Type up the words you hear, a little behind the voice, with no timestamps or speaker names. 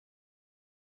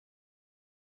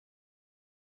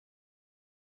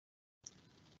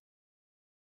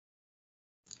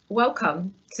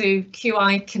Welcome to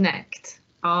QI Connect,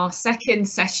 our second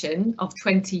session of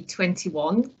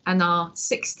 2021 and our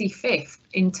 65th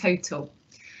in total.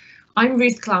 I'm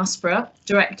Ruth Glassborough,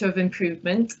 Director of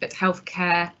Improvement at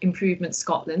Healthcare Improvement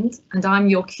Scotland, and I'm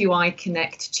your QI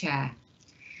Connect Chair.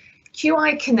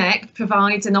 QI Connect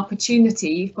provides an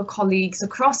opportunity for colleagues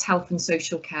across health and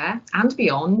social care and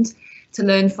beyond to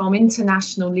learn from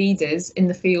international leaders in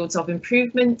the fields of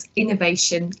improvement,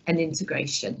 innovation and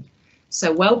integration.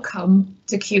 So welcome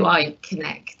to QI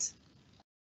Connect.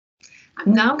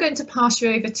 I'm now going to pass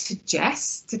you over to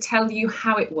Jess to tell you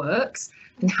how it works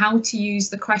and how to use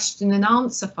the question and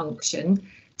answer function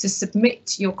to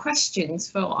submit your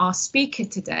questions for our speaker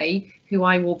today, who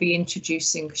I will be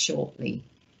introducing shortly.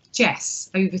 Jess,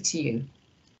 over to you.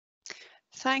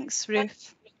 Thanks,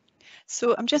 Ruth.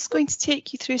 So I'm just going to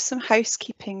take you through some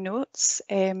housekeeping notes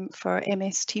for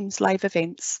MS Teams live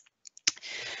events.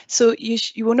 So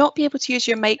you will not be able to use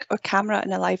your mic or camera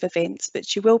in a live event,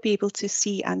 but you will be able to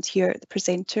see and hear the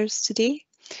presenters today.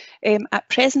 At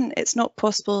present, it's not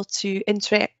possible to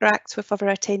interact with other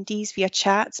attendees via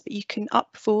chat, but you can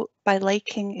upvote by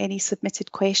liking any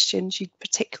submitted questions you'd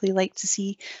particularly like to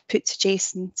see put to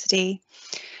Jason today.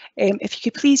 If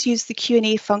you could please use the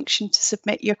Q&A function to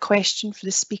submit your question for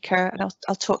the speaker, and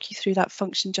I'll talk you through that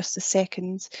function in just a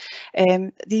second.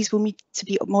 These will need to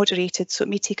be moderated, so it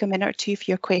may take a minute or two for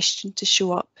your question to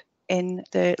show up in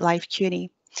the live Q&A.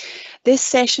 This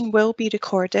session will be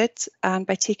recorded, and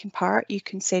by taking part you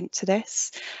consent to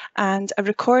this, and a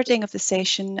recording of the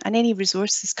session and any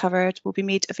resources covered will be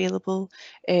made available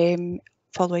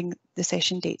following the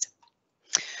session date.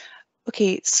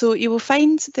 Okay, so you will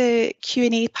find the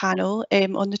Q&A panel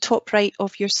on the top right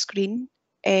of your screen.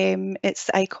 It's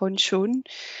the icon shown.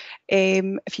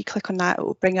 If you click on that, it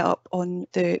will bring it up on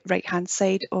the right-hand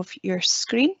side of your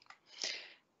screen.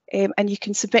 And you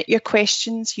can submit your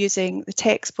questions using the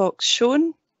text box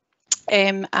shown,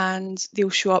 and they'll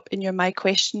show up in your My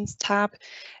Questions tab.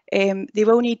 They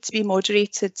will need to be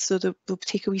moderated, so they'll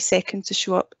take a wee second to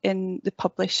show up in the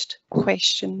published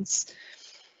questions.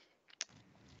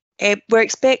 We're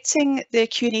expecting the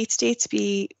Q&A today to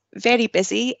be very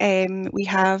busy. We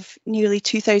have nearly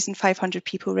 2,500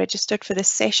 people registered for this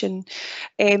session.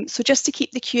 So just to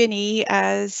keep the Q&A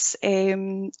as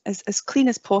clean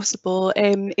as possible,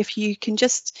 if you can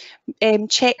just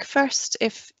check first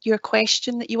if your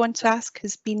question that you want to ask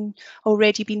has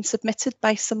already been submitted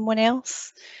by someone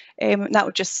else. That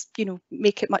would just,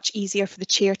 make it much easier for the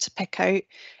chair to pick out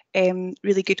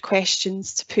really good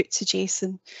questions to put to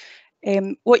Jason.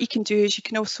 What you can do is you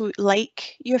can also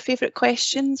like your favourite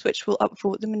questions, which will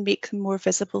upvote them and make them more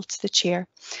visible to the chair.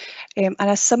 And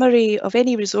a summary of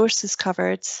any resources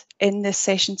covered in this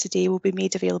session today will be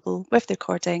made available with the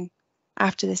recording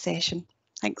after the session.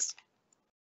 Thanks.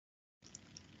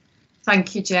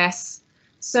 Thank you, Jess.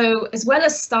 So as well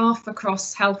as staff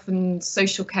across health and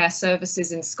social care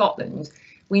services in Scotland,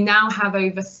 we now have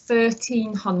over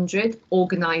 1,300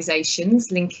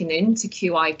 organisations linking in to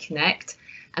QI Connect,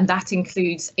 and that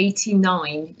includes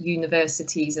 89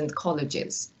 universities and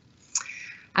colleges.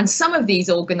 And some of these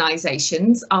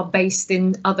organisations are based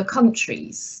in other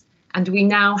countries, and we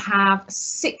now have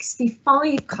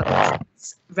 65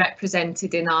 countries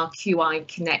represented in our QI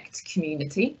Connect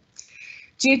community.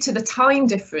 Due to the time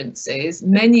differences,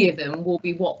 many of them will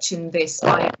be watching this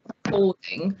by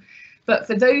recording. But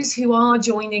for those who are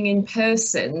joining in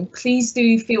person, please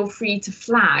do feel free to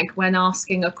flag when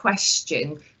asking a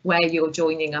question where you're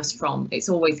joining us from. It's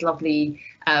always lovely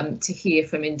to hear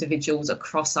from individuals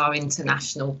across our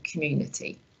international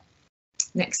community.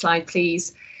 Next slide,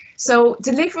 please. So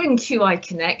delivering QI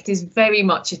Connect is very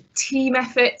much a team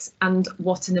effort, and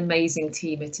what an amazing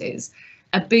team it is.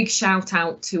 A big shout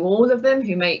out to all of them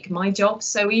who make my job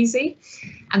so easy.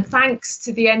 And thanks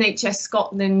to the NHS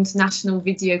Scotland National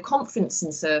Video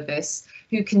Conferencing Service,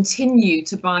 who continue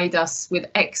to provide us with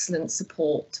excellent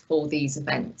support for these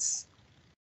events.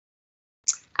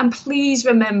 And please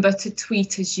remember to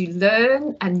tweet as you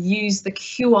learn and use the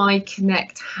QI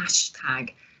Connect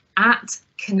hashtag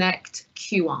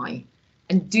 @ConnectQI.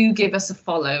 And do give us a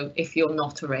follow if you're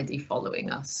not already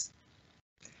following us.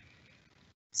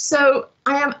 So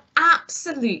I am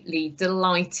absolutely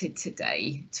delighted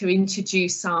today to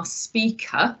introduce our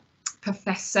speaker,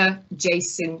 Professor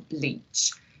Jason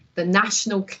Leitch, the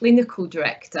National Clinical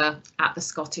Director at the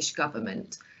Scottish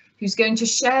Government, who's going to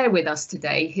share with us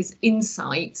today his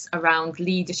insights around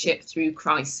leadership through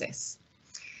crisis.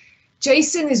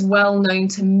 Jason is well known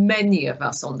to many of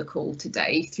us on the call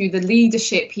today through the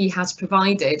leadership he has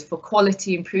provided for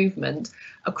quality improvement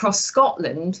across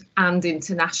Scotland and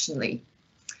internationally.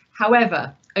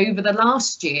 However, over the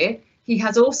last year, He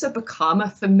has also become a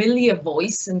familiar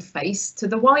voice and face to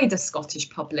the wider Scottish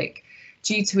public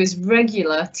due to his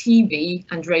regular TV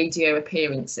and radio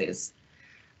appearances.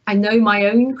 I know my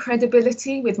own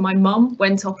credibility with my mum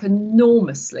went up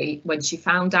enormously when she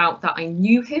found out that I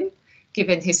knew him,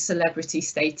 given his celebrity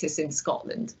status in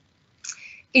Scotland.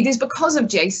 It is because of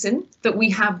Jason that we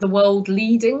have the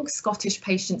world-leading Scottish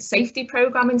patient safety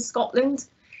programme in Scotland.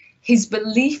 His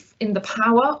belief in the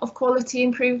power of quality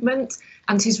improvement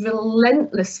and his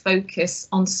relentless focus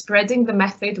on spreading the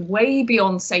method way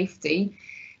beyond safety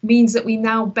means that we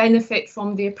now benefit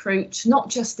from the approach not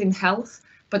just in health,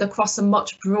 but across a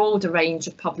much broader range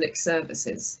of public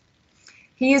services.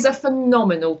 He is a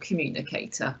phenomenal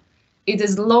communicator. It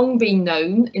has long been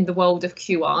known in the world of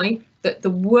QI that the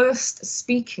worst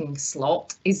speaking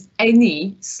slot is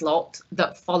any slot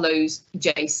that follows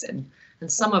Jason,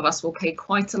 and some of us will pay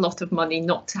quite a lot of money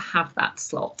not to have that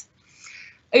slot.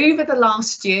 Over the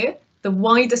last year, the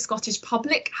wider Scottish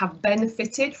public have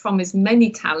benefited from his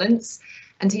many talents,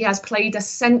 and he has played a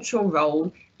central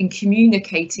role in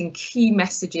communicating key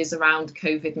messages around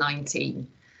COVID-19.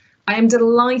 I am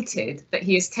delighted that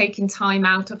he has taken time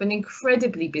out of an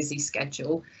incredibly busy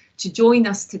schedule to join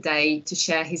us today to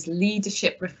share his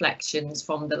leadership reflections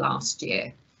from the last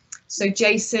year. So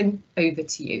Jason, over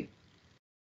to you.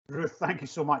 Ruth, thank you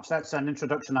so much. That's an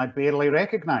introduction I barely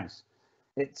recognise.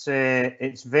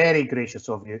 It's very gracious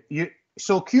of you.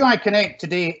 So QI Connect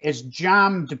today is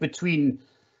jammed between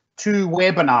two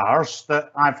webinars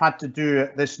that I've had to do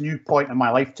at this new point in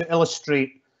my life to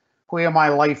illustrate where my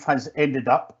life has ended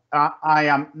up. I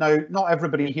am now, not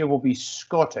everybody here will be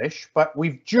Scottish, but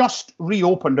we've just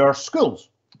reopened our schools.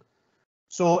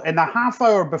 So in the half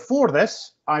hour before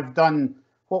this, I've done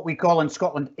what we call in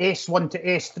Scotland S1 to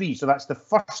S3. So that's the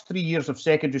first 3 years of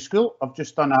secondary school. I've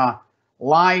just done a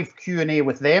live Q&A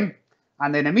with them.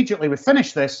 And then immediately we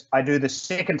finish this, I do the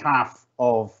second half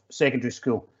of secondary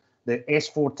school, the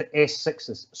S4 to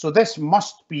S6s. So this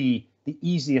must be the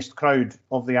easiest crowd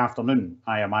of the afternoon,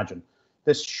 I imagine.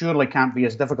 This surely can't be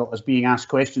as difficult as being asked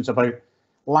questions about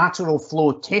lateral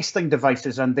flow testing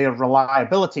devices and their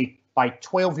reliability by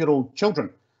 12-year-old children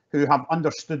who have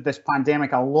understood this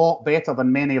pandemic a lot better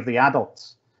than many of the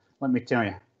adults, let me tell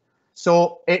you.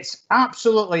 So it's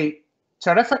absolutely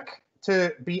terrific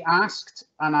to be asked,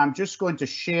 and I'm just going to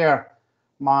share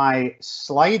my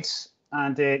slides,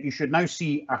 and you should now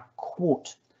see a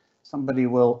quote. Somebody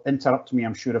will interrupt me,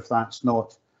 I'm sure, if that's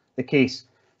not the case.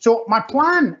 So my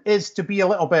plan is to be a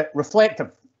little bit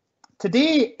reflective.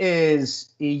 Today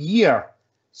is a year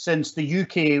since the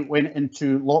UK went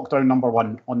into lockdown number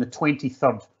 1 on the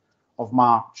 23rd of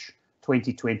March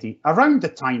 2020. Around the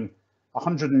time,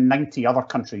 190 other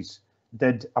countries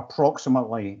did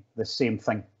approximately the same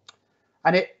thing.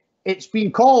 And it's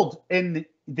been called in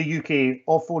the UK,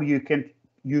 all 4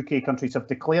 UK countries have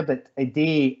declared it a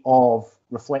day of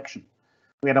reflection.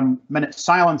 We had a minute's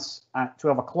silence at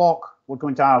 12 o'clock. We're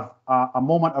going to have a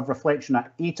moment of reflection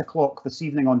at 8 o'clock this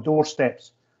evening on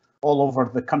doorsteps all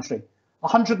over the country.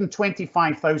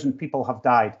 125,000 people have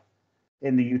died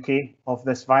in the UK of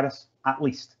this virus, at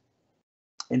least.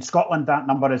 In Scotland, that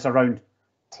number is around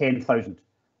 10,000,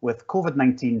 with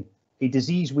COVID-19, a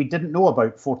disease we didn't know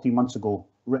about 14 months ago,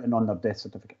 written on their death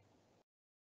certificate.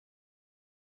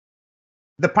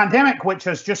 The pandemic, which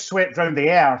has just swept round the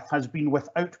earth, has been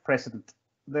without precedent.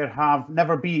 There have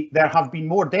been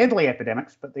more deadly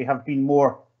epidemics, but they have been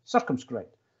more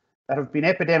circumscribed. There have been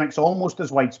epidemics almost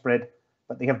as widespread,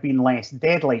 but they have been less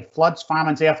deadly. Floods,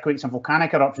 famines, earthquakes, and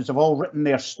volcanic eruptions have all written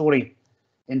their story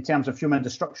in terms of human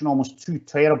destruction, almost too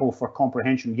terrible for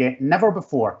comprehension. Yet never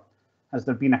before has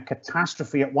there been a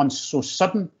catastrophe at once so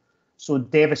sudden, so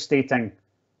devastating,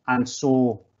 and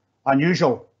so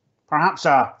unusual. Perhaps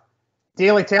a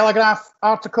Daily Telegraph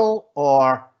article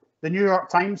or the New York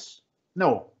Times?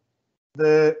 No,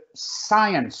 the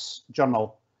Science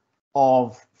Journal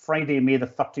of Friday, May the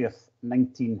 30th,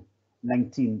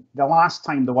 1919. The last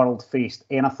time the world faced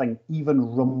anything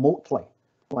even remotely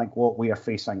like what we are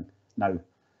facing now.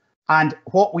 And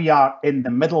what we are in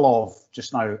the middle of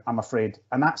just now, I'm afraid,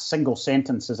 and that single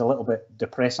sentence is a little bit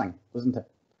depressing, isn't it?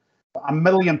 1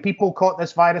 million people caught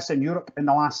this virus in Europe in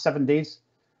the last 7 days.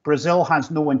 Brazil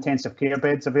has no intensive care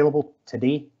beds available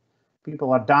today.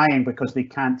 People are dying because they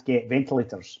can't get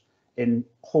ventilators in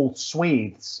whole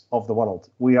swathes of the world.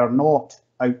 We are not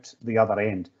out the other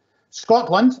end.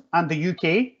 Scotland and the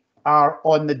UK are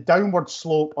on the downward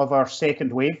slope of our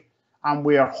second wave, and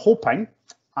we are hoping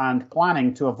and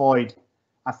planning to avoid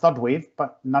a third wave,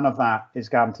 but none of that is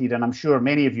guaranteed. And I'm sure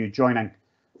many of you joining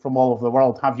from all over the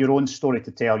world have your own story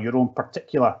to tell, your own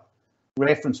particular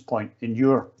reference point in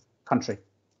your country.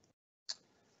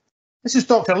 This is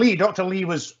Dr. Lee. Dr. Lee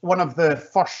was one of the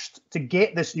first to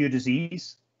get this new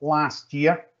disease last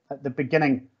year, at the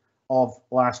beginning of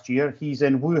last year. He's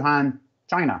in Wuhan,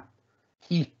 China.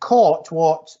 He caught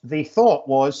what they thought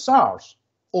was SARS,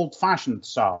 old-fashioned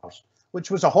SARS, which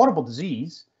was a horrible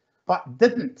disease, but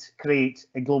didn't create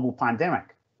a global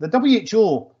pandemic. The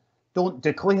WHO don't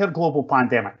declare global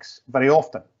pandemics very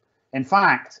often. In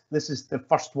fact, this is the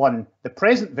first one the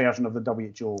present version of the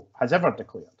WHO has ever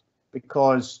declared,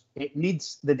 because it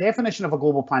needs, the definition of a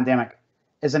global pandemic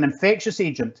is an infectious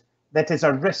agent that is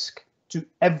a risk to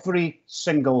every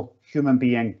single human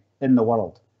being in the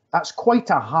world. That's quite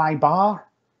a high bar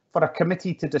for a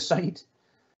committee to decide.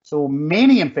 So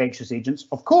many infectious agents,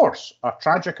 of course, are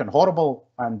tragic and horrible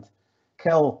and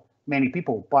kill many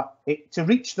people, but to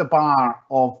reach the bar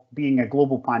of being a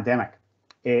global pandemic,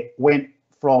 it went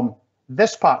from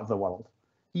this part of the world.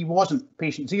 He wasn't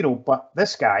patient zero, but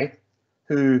this guy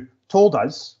who told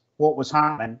us what was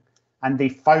happening, and they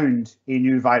found a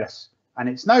new virus. And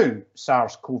it's now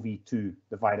SARS-CoV-2,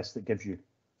 the virus that gives you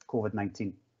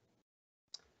COVID-19.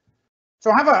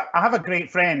 So I have a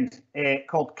great friend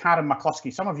called Karen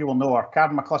McCluskey. Some of you will know her.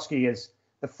 Karen McCluskey is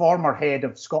the former head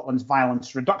of Scotland's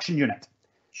Violence Reduction Unit.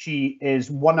 She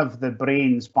is one of the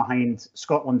brains behind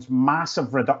Scotland's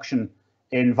massive reduction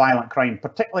in violent crime,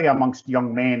 particularly amongst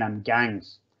young men and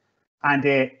gangs.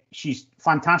 And she's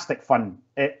fantastic fun.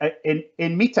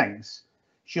 In meetings,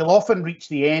 she'll often reach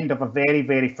the end of a very,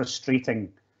 very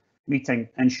frustrating meeting,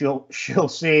 and she'll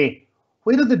say,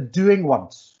 "Where are the doing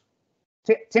words?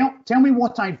 Tell me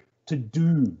what I've to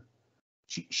do."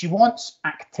 She wants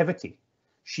activity.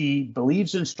 She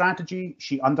believes in strategy.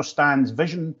 She understands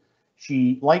vision.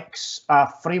 She likes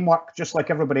a framework just like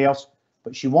everybody else,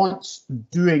 but she wants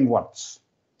doing words.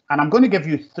 And I'm going to give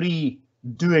you 3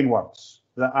 doing words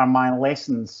that are my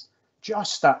lessons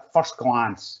just at first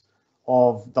glance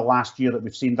of the last year that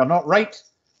we've seen. They're not right.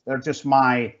 They're just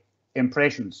my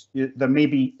impressions. There may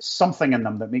be something in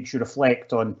them that makes you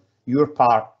reflect on your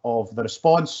part of the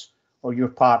response or your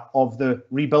part of the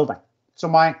rebuilding. So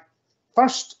my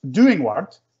first doing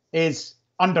word is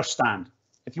understand.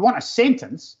 If you want a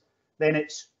sentence, then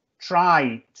it's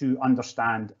try to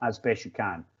understand as best you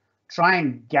can. Try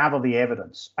and gather the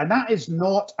evidence. And that is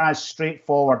not as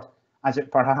straightforward as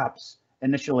it perhaps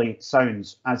initially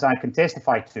sounds, as I can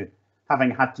testify to,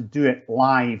 having had to do it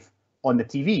live on the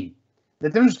TV. The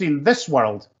difference between this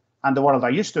world and the world I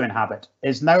used to inhabit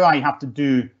is now I have to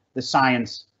do the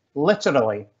science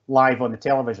literally live on the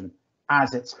television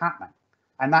as it's happening.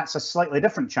 And that's a slightly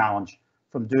different challenge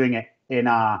from doing it in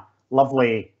a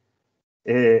lovely,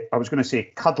 I was going to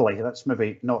say cuddly, that's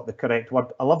maybe not the correct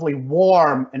word, a lovely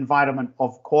warm environment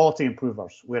of quality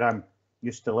improvers where I'm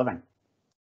used to living.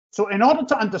 So in order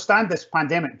to understand this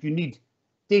pandemic, you need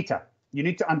data. You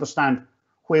need to understand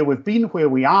where we've been, where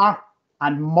we are,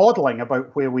 and modelling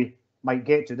about where we might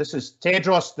get to. This is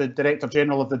Tedros, the Director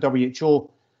General of the WHO.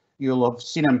 You'll have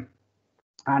seen him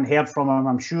and heard from him,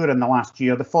 I'm sure, in the last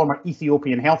year, the former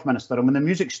Ethiopian Health Minister. And when the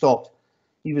music stopped,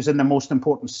 he was in the most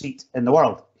important seat in the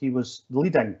world. He was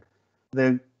leading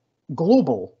the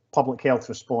global public health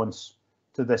response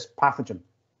to this pathogen.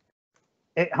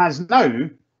 It has now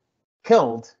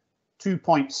killed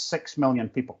 2.6 million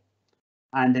people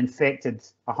and infected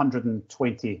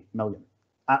 120 million,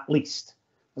 at least.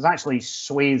 There's actually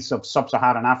swathes of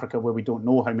sub-Saharan Africa where we don't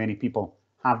know how many people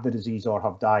have the disease or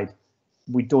have died.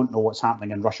 We don't know what's happening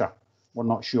in Russia. We're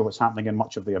not sure what's happening in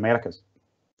much of the Americas.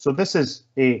 So this is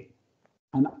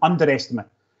an underestimate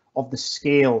of the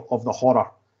scale of the horror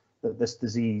that this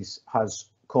disease has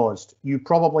caused. You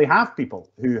probably have people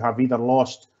who have either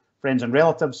lost friends and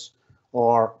relatives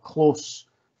or close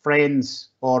friends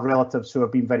or relatives who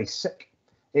have been very sick.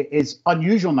 It is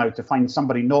unusual now to find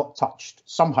somebody not touched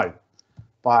somehow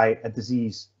by a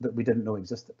disease that we didn't know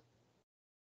existed.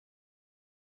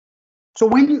 So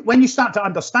when you start to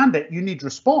understand it, you need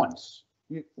response.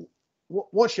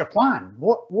 What's your plan?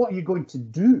 What are you going to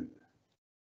do?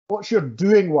 What's your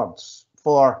doing words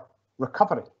for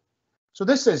recovery? So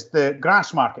this is the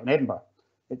Grass Market in Edinburgh.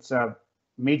 It's a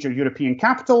major European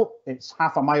capital. It's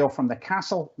half a mile from the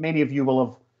castle. Many of you will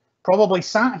have probably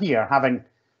sat here having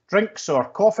drinks or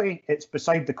coffee. It's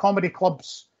beside the comedy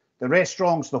clubs, the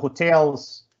restaurants, the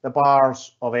hotels, the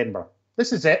bars of Edinburgh.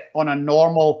 This is it on a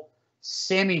normal,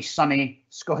 semi-sunny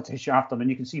Scottish afternoon.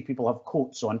 You can see people have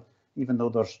coats on, even though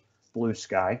there's blue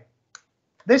sky.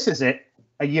 This is it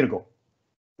a year ago,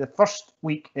 the first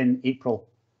week in April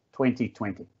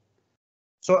 2020.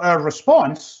 So our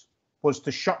response was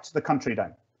to shut the country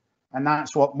down. And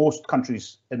that's what most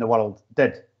countries in the world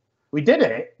did. We did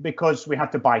it because we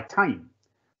had to buy time.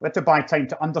 We had to buy time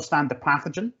to understand the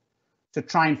pathogen, to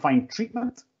try and find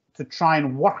treatment, to try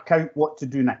and work out what to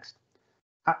do next.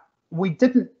 We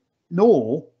didn't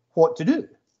know what to do.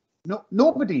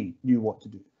 Nobody knew what to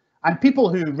do. And people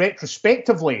who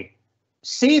retrospectively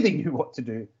say they knew what to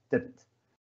do didn't.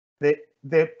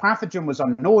 The pathogen was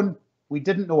unknown. We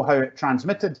didn't know how it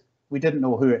transmitted. We didn't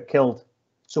know who it killed.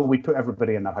 So we put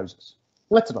everybody in their houses.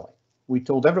 Literally. We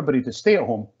told everybody to stay at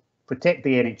home, protect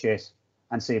the NHS,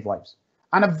 and save lives.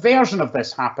 And a version of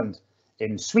this happened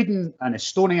in Sweden and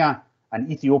Estonia and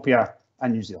Ethiopia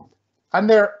and New Zealand. And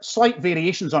there are slight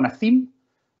variations on a theme,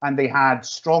 and they had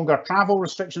stronger travel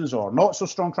restrictions or not so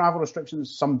strong travel restrictions.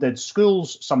 Some did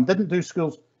schools, some didn't do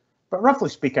schools, but roughly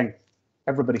speaking,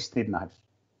 everybody stayed in the house.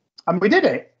 And we did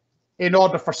it in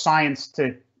order for science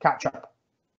to catch up.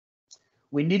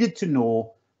 We needed to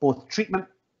know both treatment,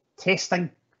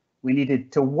 testing, we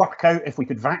needed to work out if we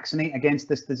could vaccinate against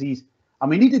this disease,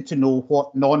 and we needed to know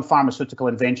what non-pharmaceutical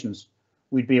inventions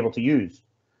we'd be able to use.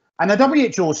 And the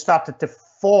WHO started to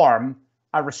form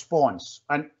a response,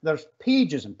 and there's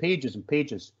pages and pages and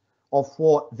pages of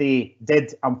what they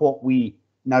did and what we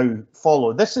now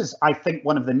follow. This is, I think,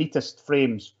 one of the neatest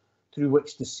frames through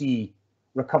which to see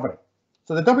recovery.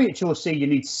 So the WHO say you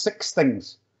need 6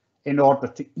 things in order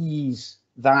to ease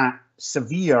that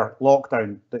severe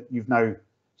lockdown that you've now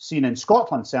seen in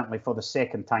Scotland, certainly for the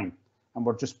second time, and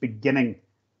we're just beginning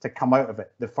to come out of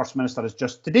it. The First Minister has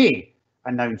just today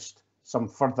announced some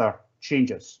further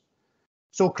changes.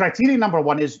 So criteria number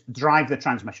 1 is drive the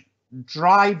transmission,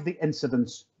 drive the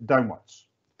incidence downwards.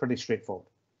 Pretty straightforward.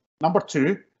 Number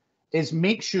 2 is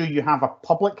make sure you have a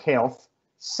public health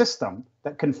system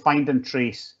that can find and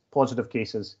trace positive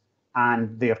cases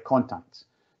and their contacts.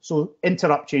 So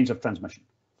interrupt chains of transmission,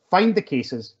 find the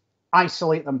cases,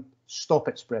 isolate them, stop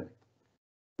it spreading.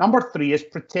 Number 3 is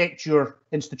protect your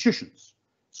institutions.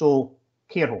 So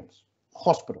care homes,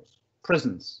 hospitals,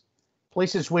 prisons,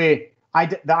 places where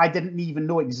that I didn't even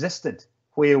know existed,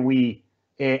 where we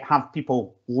have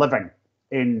people living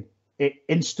in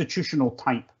institutional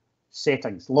type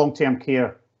settings, long-term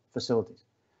care facilities.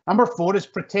 Number 4 is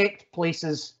protect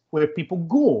places where people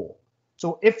go.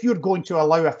 So if you're going to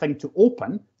allow a thing to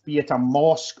open, be it a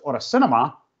mosque or a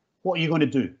cinema, what are you going to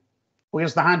do?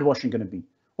 Where's the hand washing going to be?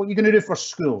 What are you going to do for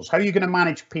schools? How are you going to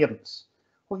manage parents?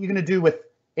 What are you going to do with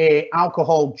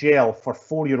alcohol gel for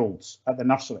 4-year-olds at the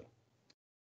nursery?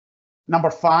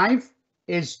 Number 5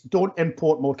 is don't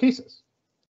import more cases.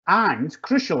 And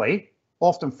crucially,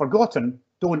 often forgotten,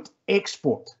 don't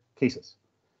export cases.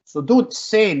 So don't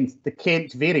send the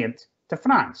Kent variant to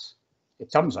France.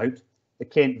 It turns out the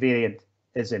Kent variant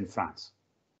is in France.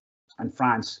 And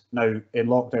France now in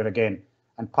lockdown again,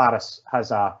 and Paris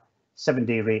has a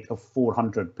 7-day rate of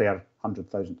 400 per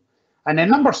 100,000. And then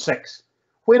number 6,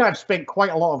 where I've spent quite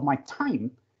a lot of my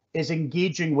time, is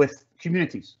engaging with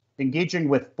communities, engaging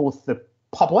with both the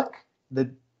public, the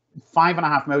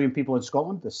 5.5 million people in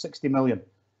Scotland, the 60 million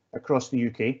across the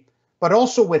UK, but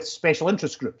also with special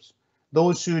interest groups,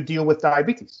 those who deal with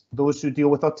diabetes, those who deal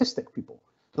with autistic people,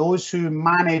 those who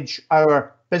manage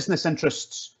our business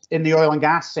interests in the oil and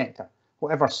gas sector,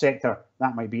 whatever sector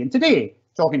that might be. And today,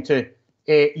 talking to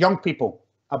young people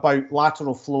about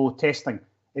lateral flow testing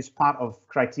is part of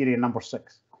criteria number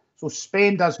 6. So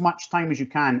spend as much time as you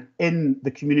can in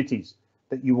the communities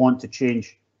that you want to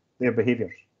change their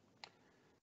behaviours.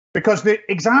 Because the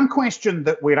exam question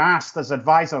that we're asked as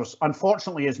advisors,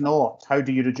 unfortunately, is not how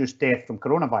do you reduce death from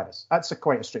coronavirus? That's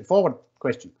quite a straightforward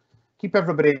question. Keep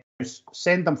everybody else,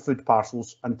 send them food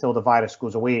parcels until the virus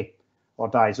goes away or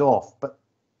dies off. But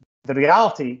the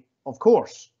reality, of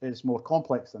course, is more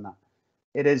complex than that.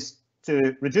 It is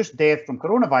to reduce death from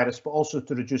coronavirus, but also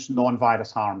to reduce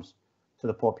non-virus harms to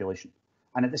the population.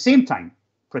 And at the same time,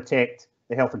 protect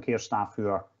the health and care staff who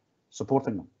are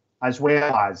supporting them, as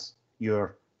well as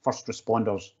your first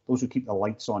responders, those who keep the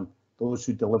lights on, those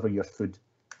who deliver your food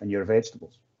and your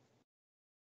vegetables.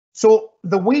 So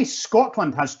the way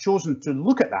Scotland has chosen to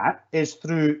look at that is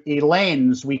through a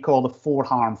lens we call the 4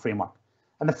 harm framework.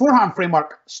 And the 4 harm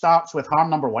framework starts with harm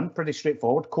number 1, pretty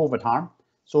straightforward, COVID harm.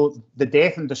 So the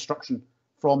death and destruction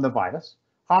from the virus.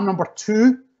 Harm number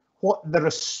 2, what the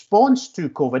response to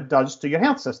COVID does to your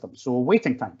health system. So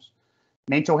waiting times,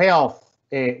 mental health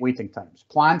waiting times,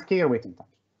 planned care waiting times.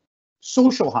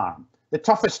 Social harm, the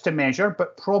toughest to measure,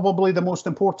 but probably the most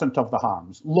important of the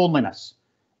harms, loneliness,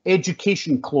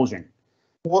 education closing,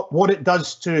 what it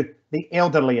does to the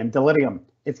elderly and delirium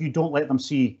if you don't let them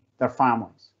see their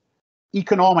families.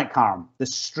 Economic harm, the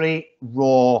straight,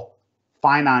 raw,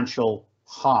 financial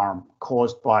harm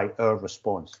caused by our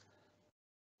response.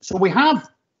 So we have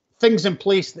things in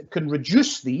place that can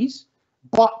reduce these,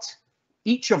 but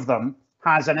each of them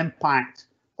has an impact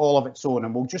all of its own,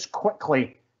 and we'll just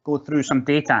quickly go through some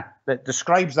data that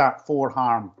describes that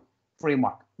 4-harm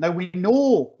framework. Now, we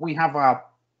know we have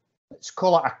let's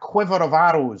call it a quiver of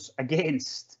arrows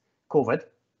against COVID.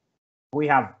 We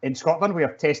have, in Scotland, we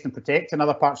have test and protect. In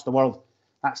other parts of the world,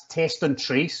 that's test and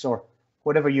trace, or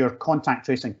whatever your contact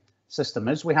tracing system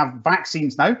is. We have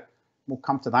vaccines now. We'll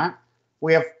come to that.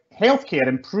 We have healthcare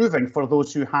improving for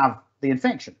those who have the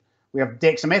infection. We have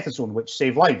dexamethasone, which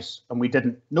saved lives, and we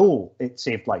didn't know it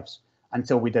saved lives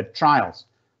until we did trials.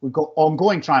 We've got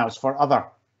ongoing trials for other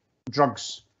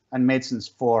drugs and medicines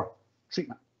for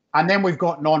treatment. And then we've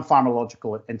got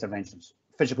non-pharmacological interventions,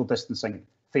 physical distancing,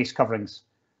 face coverings,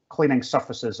 cleaning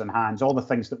surfaces and hands, all the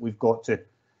things that we've got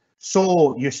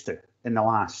so used to in the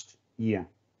last year.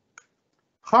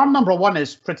 Harm number one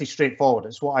is pretty straightforward.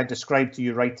 It's what I described to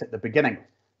you right at the beginning.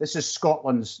 This is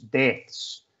Scotland's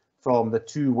deaths from the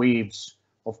 2 waves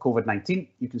of COVID-19.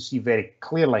 You can see very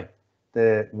clearly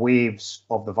the waves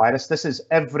of the virus. This is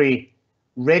every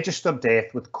registered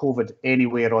death with COVID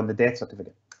anywhere on the death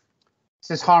certificate.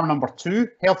 This is harm number 2,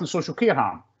 health and social care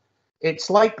harm. It's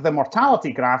like the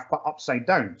mortality graph, but upside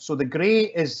down. So the grey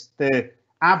is the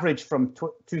average from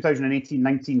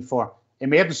 2018-19 for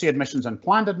emergency admissions and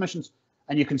planned admissions,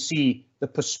 and you can see the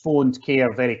postponed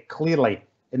care very clearly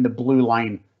in the blue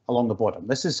line along the bottom.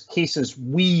 This is cases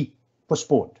we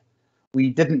postponed. We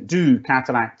didn't do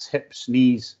cataracts, hips,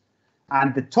 knees,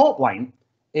 and the top line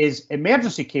is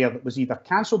emergency care that was either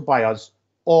cancelled by us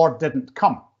or didn't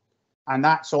come, and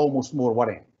that's almost more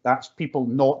worrying. That's people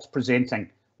not presenting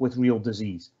with real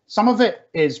disease. Some of it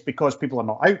is because people are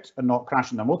not out and not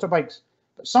crashing their motorbikes,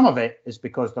 but some of it is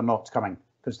because they're not coming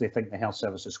because they think the health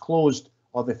service is closed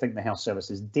or they think the health service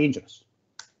is dangerous.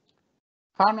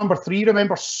 Harm number 3,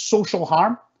 remember, social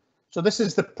harm. So this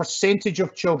is the percentage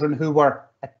of children who were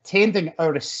attending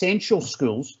our essential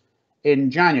schools in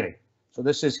January. So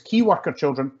this is key worker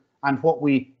children and what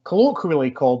we colloquially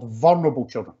called vulnerable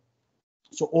children.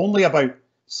 So only about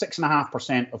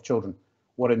 6.5% of children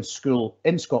were in school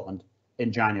in Scotland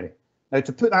in January. Now,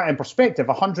 to put that in perspective,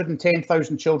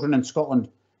 110,000 children in Scotland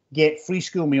get free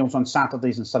school meals on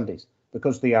Saturdays and Sundays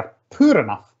because they are poor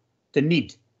enough to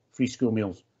need free school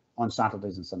meals on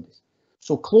Saturdays and Sundays.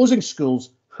 So closing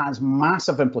schools has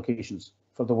massive implications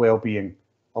for the well-being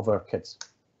of our kids.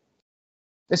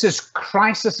 This is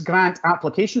crisis grant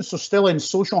applications, so still in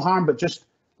social harm, but just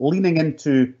leaning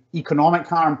into economic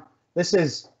harm. This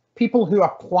is people who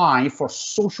apply for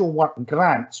social work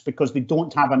grants because they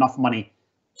don't have enough money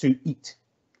to eat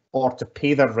or to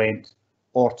pay their rent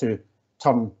or to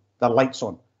turn their lights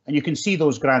on. And you can see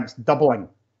those grants doubling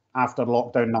after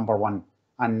lockdown number 1.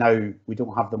 And now we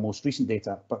don't have the most recent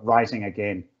data, but rising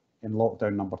again in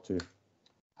lockdown number 2.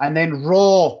 And then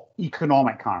raw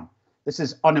economic harm. This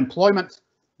is unemployment.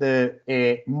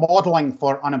 The modelling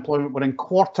for unemployment, we're in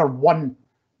Q1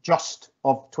 just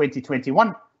of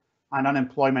 2021, and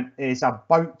unemployment is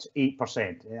about 8%.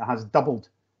 It has doubled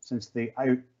since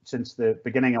the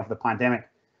beginning of the pandemic.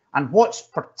 And what's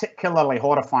particularly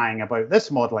horrifying about this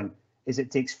modelling is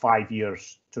it takes 5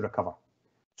 years to recover.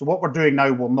 So what we're doing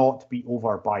now will not be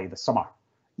over by the summer,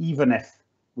 even if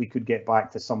we could get back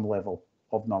to some level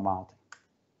of normality.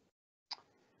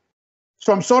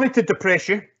 So I'm sorry to depress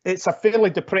you. It's a fairly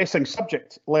depressing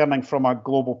subject, learning from a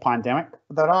global pandemic.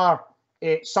 There are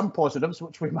some positives,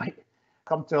 which we might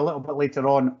come to a little bit later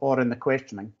on or in the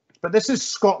questioning. But this is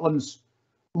Scotland's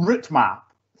route map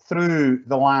through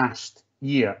the last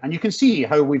year. And you can see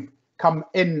how we've come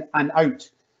in and out.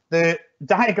 The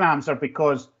diagrams are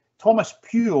because Thomas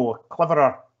Pugh, a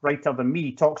cleverer writer than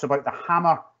me, talks about the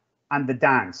hammer and the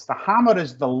dance. The hammer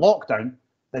is the lockdown.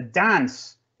 The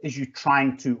dance is you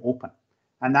trying to open.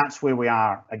 And that's where we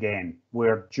are again.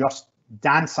 We're just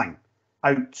dancing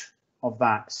out of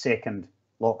that second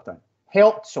lockdown.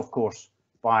 Helped, of course,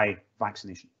 by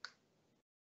vaccination.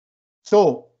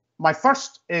 So my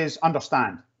first is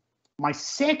understand. My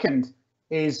second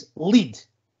is lead.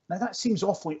 Now that seems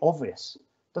awfully obvious,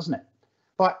 doesn't it?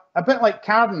 But a bit like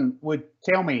Karen would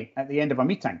tell me at the end of a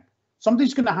meeting,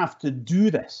 somebody's going to have to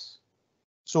do this.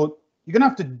 So you're going to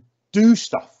have to do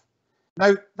stuff.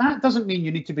 Now, that doesn't mean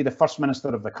you need to be the First Minister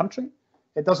of the country.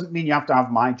 It doesn't mean you have to have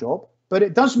my job, but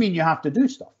it does mean you have to do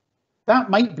stuff. That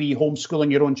might be homeschooling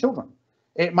your own children.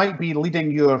 It might be leading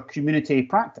your community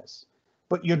practice,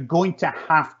 but you're going to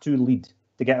have to lead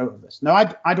to get out of this. Now,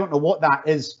 I don't know what that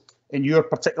is in your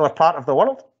particular part of the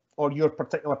world or your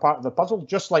particular part of the puzzle.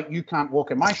 Just like you can't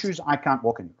walk in my shoes, I can't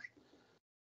walk in yours.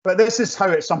 But this is how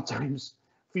it sometimes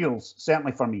feels,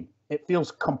 certainly for me. It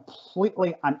feels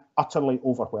completely and utterly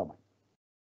overwhelming.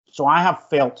 So I have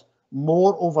felt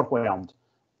more overwhelmed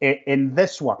in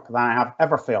this work than I have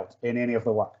ever felt in any of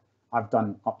the work I've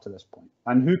done up to this point.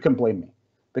 And who can blame me?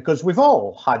 Because we've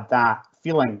all had that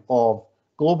feeling of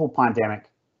global pandemic,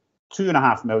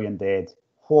 2.5 million dead.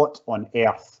 What on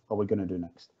earth are we going to do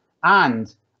next?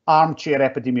 And armchair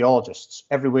epidemiologists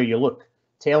everywhere you look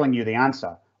telling you the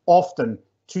answer, often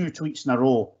 2 tweets in a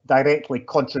row directly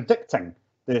contradicting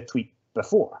the tweet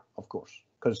before, of course,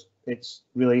 because it's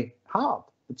really hard.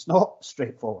 It's not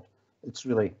straightforward. It's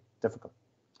really difficult.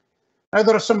 Now,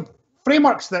 there are some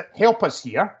frameworks that help us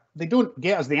here. They don't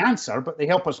get us the answer, but they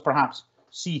help us perhaps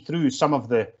see through some of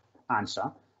the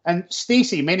answer. And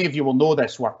Stacey, many of you will know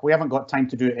this work. We haven't got time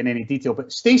to do it in any detail,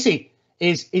 but Stacey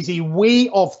is a way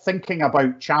of thinking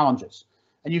about challenges.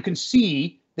 And you can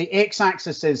see the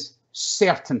x-axis is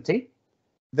certainty,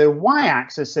 the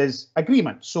y-axis is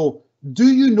agreement. So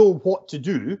do you know what to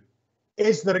do?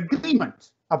 Is there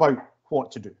agreement about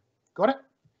what to do? Got it?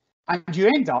 And you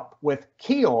end up with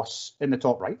chaos in the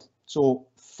top right. So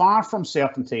far from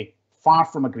certainty, far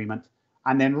from agreement.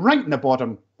 And then right in the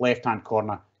bottom left-hand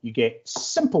corner, you get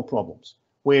simple problems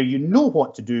where you know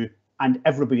what to do and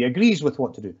everybody agrees with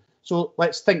what to do. So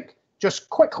let's think just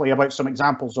quickly about some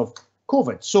examples of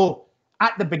COVID. So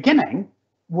at the beginning,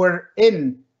 we're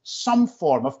in some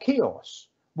form of chaos.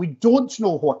 We don't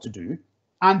know what to do,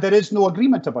 and there is no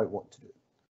agreement about what to do.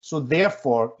 So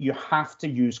therefore, you have to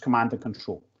use command and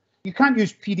control. You can't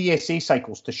use PDSA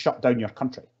cycles to shut down your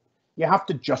country. You have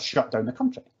to just shut down the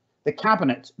country. The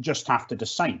cabinet just have to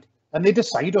decide. And they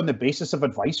decide on the basis of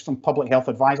advice from public health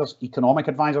advisors, economic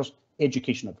advisors,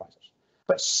 education advisors.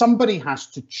 But somebody has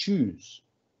to choose.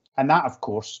 And that, of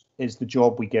course, is the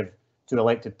job we give to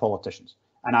elected politicians.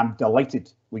 And I'm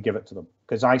delighted we give it to them,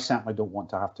 because I certainly don't want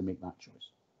to have to make that choice.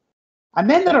 And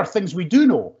then there are things we do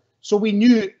know. So we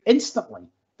knew instantly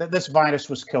that this virus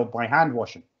was killed by hand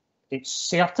washing. It's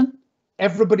certain,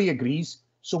 everybody agrees,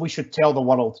 so we should tell the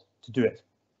world to do it.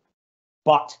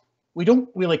 But we don't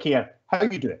really care how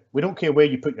you do it. We don't care where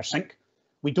you put your sink.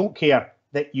 We don't care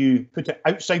that you put it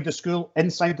outside the school,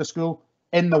 inside the school,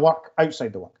 in the work,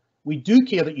 outside the work. We do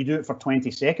care that you do it for 20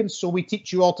 seconds, so we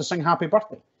teach you all to sing happy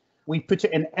birthday. We put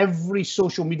it in every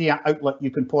social media outlet you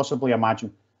can possibly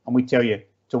imagine, and we tell you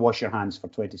to wash your hands for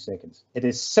 20 seconds. It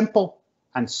is simple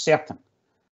and certain,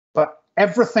 but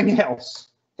everything else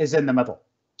is in the middle.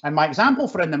 And my example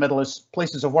for in the middle is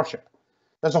places of worship.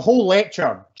 There's a whole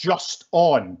lecture just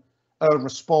on our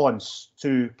response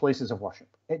to places of worship.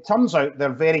 It turns out they're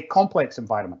very complex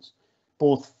environments,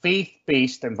 both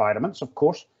faith-based environments, of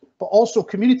course, but also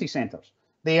community centres.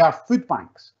 They are food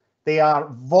banks. They are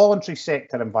voluntary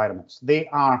sector environments. They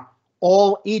are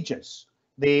all ages.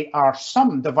 They are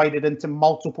some divided into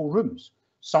multiple rooms,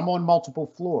 some on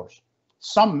multiple floors,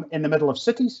 some in the middle of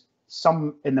cities,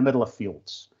 some in the middle of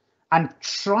fields. And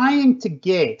trying to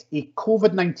get a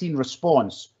COVID-19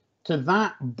 response to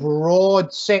that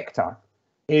broad sector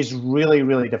is really,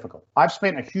 really difficult. I've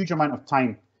spent a huge amount of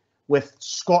time with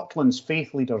Scotland's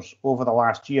faith leaders over the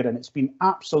last year, and it's been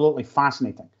absolutely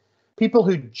fascinating. People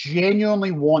who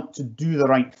genuinely want to do the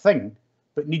right thing,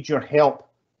 but need your help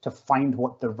to find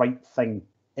what the right thing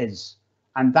is.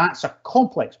 And that's a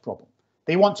complex problem.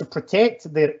 They want to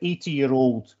protect their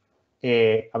 80-year-old,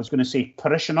 I was going to say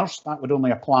parishioners, that would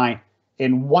only apply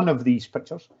in one of these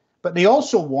pictures, but they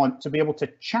also want to be able to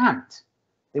chant.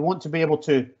 They want to be able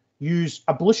to use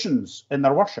ablutions in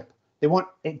their worship.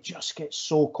 It just gets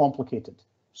so complicated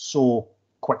so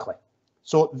quickly.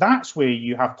 So that's where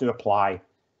you have to apply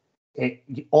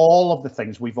all of the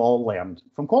things we've all learned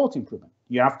from quality improvement.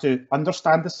 You have to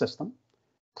understand the system,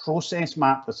 process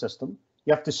map the system.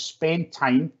 You have to spend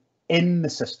time in the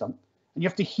system, and you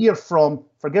have to hear from,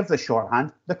 forgive the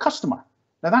shorthand, the customer.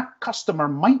 Now that customer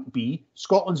might be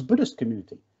Scotland's Buddhist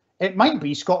community. It might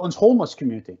be Scotland's homeless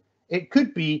community. It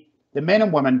could be the men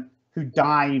and women who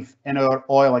dive in our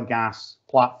oil and gas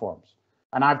platforms.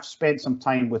 And I've spent some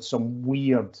time with some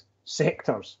weird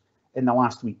sectors in the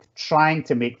last week trying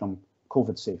to make them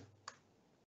COVID safe.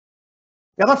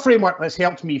 The other framework that's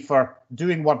helped me for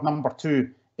doing word number 2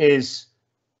 is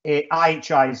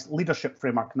IHI's leadership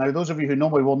framework. Now, those of you who know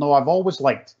me will know I've always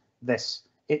liked this.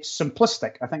 It's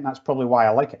simplistic. I think that's probably why I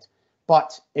like it,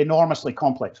 but enormously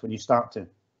complex when you start to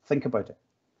think about it.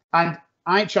 And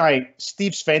IHI,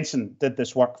 Steve Svensson did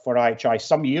this work for IHI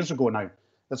some years ago now.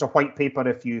 There's a white paper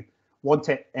if you want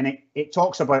it, and it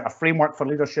talks about a framework for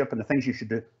leadership and the things you should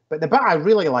do. But the bit I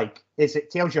really like is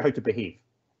it tells you how to behave.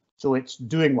 So it's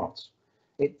doing words.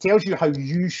 It tells you how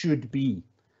you should be.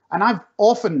 And I've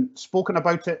often spoken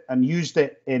about it and used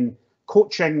it in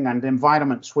coaching and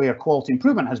environments where quality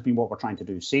improvement has been what we're trying to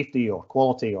do, safety or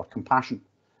quality or compassion.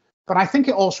 But I think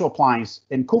it also applies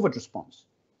in COVID response.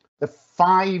 the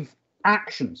 5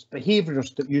 actions,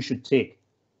 behaviours that you should take.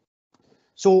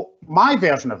 So my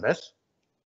version of this,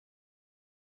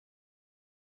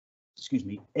 excuse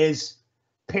me, is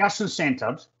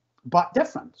person-centred but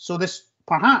different. So this,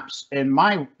 perhaps in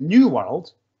my new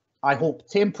world, I hope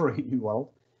temporary new world,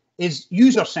 is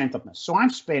user-centredness. So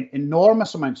I've spent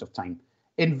enormous amounts of time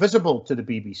invisible to the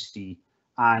BBC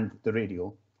and the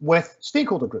radio with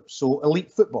stakeholder groups. So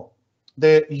elite football,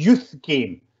 the youth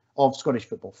game of Scottish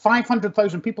football.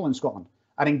 500,000 people in Scotland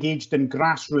are engaged in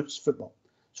grassroots football.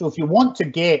 So if you want to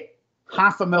get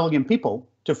 500,000 people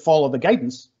to follow the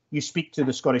guidance, you speak to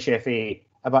the Scottish FA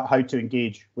about how to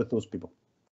engage with those people.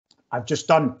 I've just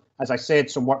done, as I said,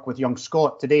 some work with Young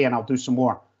Scot today, and I'll do some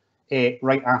more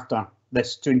right after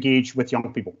this to engage with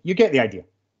young people. You get the idea.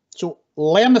 So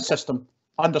learn the system,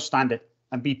 understand it,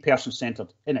 and be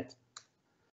person-centred in it.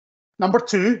 Number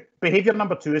 2, behaviour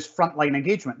number 2 is frontline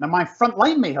engagement. Now, my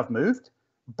frontline may have moved,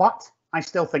 but I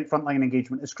still think frontline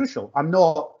engagement is crucial. I'm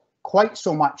not quite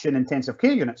so much in intensive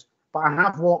care units, but I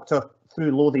have walked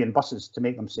through Lothian buses to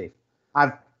make them safe.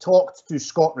 I've talked to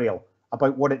ScotRail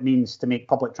about what it means to make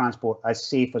public transport as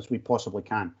safe as we possibly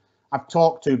can. I've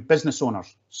talked to business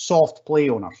owners, soft play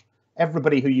owners,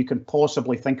 everybody who you can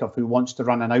possibly think of who wants to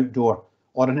run an outdoor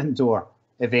or an indoor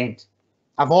event.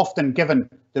 I've often given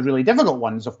the really difficult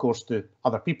ones, of course, to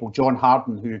other people. John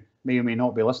Harden, who may or may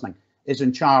not be listening, is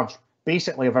in charge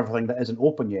basically of everything that isn't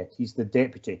open yet. He's the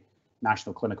Deputy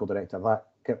National Clinical Director.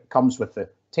 That comes with the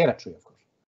territory, of course.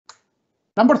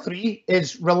 Number 3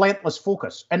 is relentless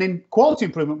focus. And in quality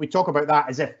improvement, we talk about that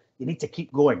as if you need to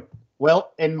keep going.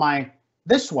 Well, in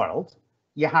this world,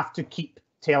 you have to keep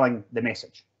telling the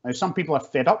message. Now, some people are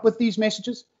fed up with these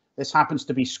messages. This happens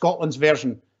to be Scotland's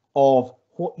version of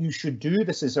what you should do.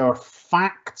 This is our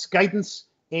facts guidance,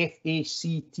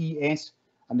 FACTS.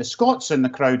 And the Scots in the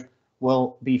crowd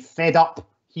will be fed up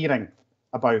hearing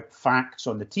about facts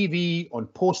on the TV, on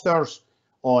posters,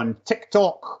 on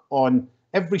TikTok, on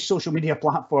every social media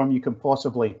platform you can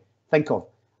possibly think of.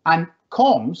 And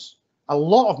comms, a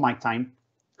lot of my time,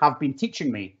 have been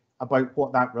teaching me about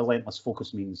what that relentless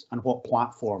focus means and what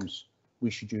platforms we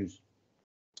should use.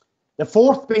 The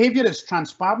 4th behaviour is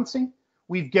transparency.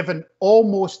 We've given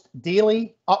almost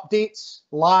daily updates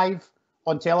live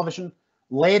on television,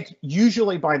 led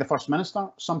usually by the First Minister,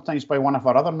 sometimes by one of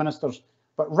our other ministers.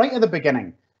 But right at the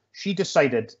beginning, she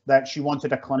decided that she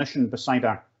wanted a clinician beside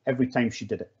her every time she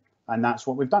did it. And that's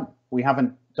what we've done. We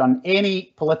haven't done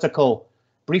any political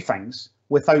briefings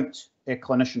without a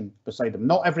clinician beside them.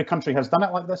 Not every country has done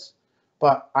it like this,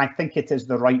 but I think it is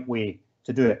the right way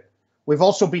to do it. We've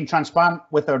also been transparent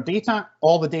with our data.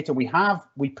 All the data we have,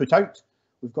 we put out.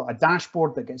 We've got a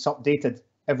dashboard that gets updated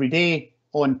every day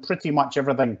on pretty much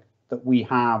everything that we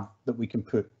have that we can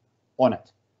put on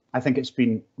it. I think it's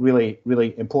been really,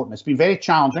 really important. It's been very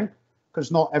challenging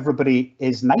because not everybody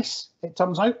is nice, it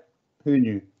turns out. Who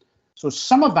knew? So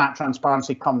some of that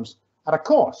transparency comes at a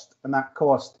cost, and that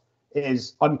cost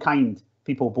is unkind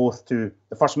people, both to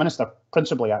the First Minister,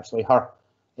 principally actually her.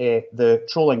 The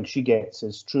trolling she gets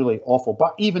is truly awful,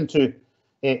 but even to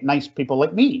nice people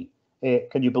like me,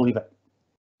 can you believe it?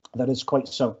 There is quite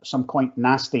some quite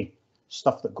nasty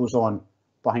stuff that goes on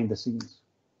behind the scenes.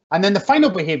 And then the final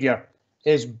behaviour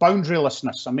is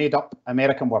boundarylessness, a made-up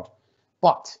American word,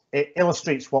 but it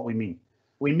illustrates what we mean.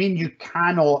 We mean you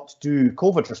cannot do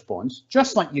COVID response,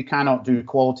 just like you cannot do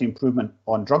quality improvement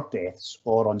on drug deaths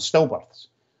or on stillbirths,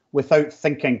 without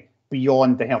thinking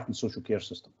beyond the health and social care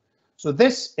system. So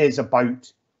this is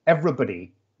about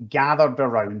everybody gathered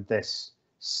around this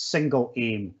single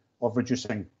aim of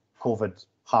reducing COVID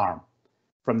harm.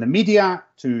 From the media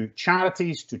to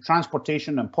charities to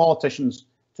transportation and politicians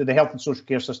to the health and social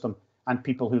care system and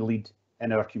people who lead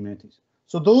in our communities.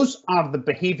 So those are the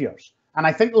behaviours. And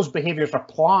I think those behaviours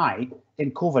apply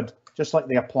in COVID just like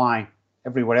they apply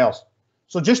everywhere else.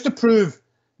 So just to prove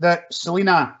that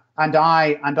Selina and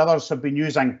I and others have been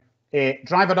using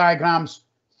driver diagrams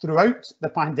throughout the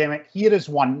pandemic, here is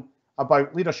one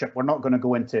about leadership. We're not going to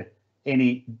go into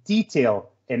any detail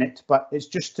in it, but it's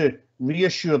just to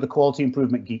reassure the quality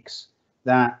improvement geeks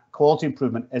that quality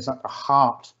improvement is at the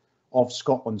heart of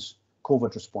Scotland's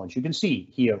COVID response. You can see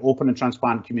here open and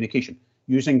transparent communication,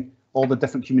 using all the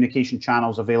different communication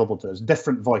channels available to us,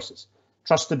 different voices,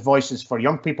 trusted voices for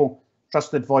young people,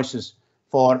 trusted voices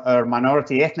for our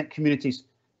minority ethnic communities,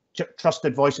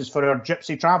 trusted voices for our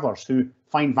gypsy travellers who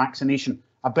find vaccination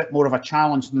a bit more of a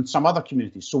challenge than some other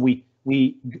communities. So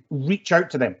we reach out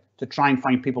to them to try and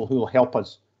find people who will help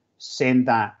us send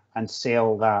that and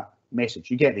sell that message.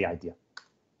 You get the idea.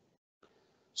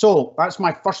 So that's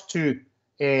my first two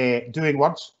doing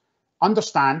words: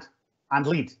 understand and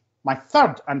lead. My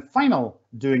third and final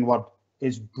doing word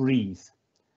is breathe.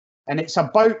 And it's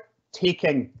about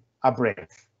taking a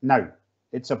breath. Now,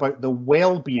 it's about the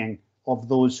well-being of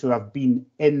those who have been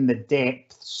in the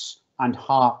depths and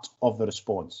heart of the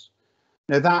response.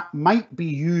 Now, that might be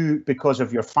you because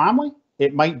of your family.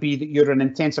 It might be that you're an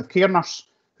intensive care nurse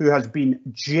who has been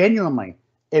genuinely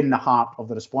in the heart of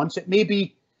the response. It may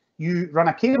be you run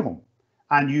a care home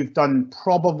and you've done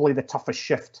probably the toughest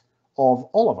shift of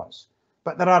all of us.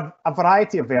 But there are a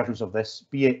variety of versions of this,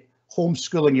 be it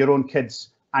homeschooling your own kids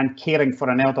and caring for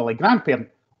an elderly grandparent,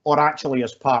 or actually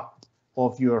as part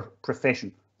of your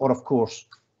profession, or of course,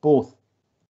 both.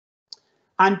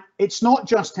 And it's not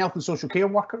just health and social care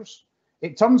workers.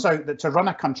 It turns out that to run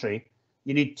a country,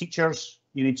 you need teachers,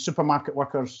 you need supermarket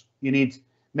workers, you need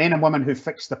men and women who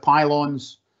fix the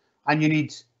pylons, and you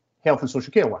need health and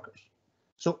social care workers.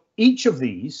 So each of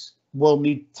these will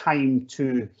need time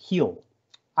to heal.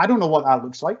 I don't know what that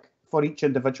looks like for each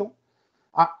individual.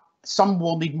 Some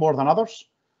will need more than others.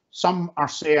 Some are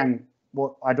saying,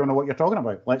 well, I don't know what you're talking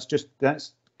about. Let's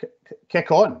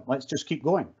kick on. Let's just keep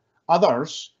going.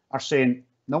 Others are saying,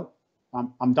 no,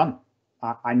 I'm done.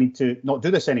 I need to not do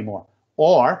this anymore.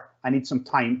 Or I need some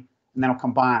time and then I'll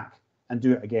come back and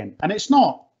do it again. And it's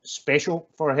not special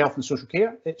for health and social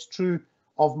care. It's true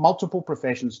of multiple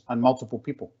professions and multiple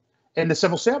people. In the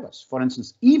civil service, for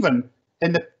instance, even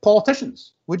in the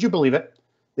politicians, would you believe it?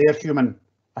 They're human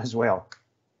as well.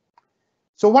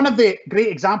 So one of the great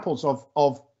examples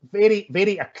of very,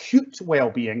 very acute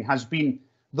well-being has been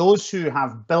those who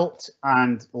have built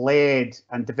and led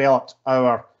and developed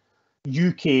our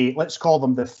UK, let's call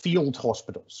them the field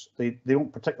hospitals. They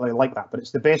don't particularly like that, but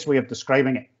it's the best way of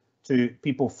describing it to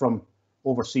people from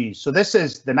overseas. So this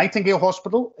is the Nightingale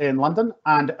Hospital in London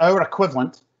and our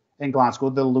equivalent in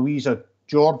Glasgow, the Louisa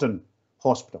Jordan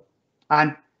Hospital.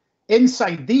 And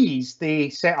inside these, they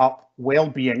set up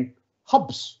well-being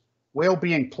hubs,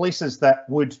 well-being places that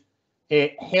would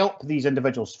help these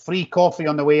individuals. Free coffee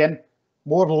on the way in,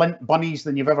 more lint bunnies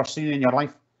than you've ever seen in your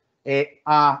life.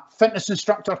 A fitness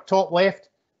instructor, top left,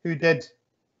 who did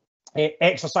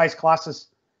exercise classes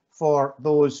for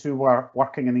those who were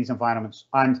working in these environments,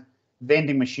 and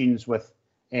vending machines with,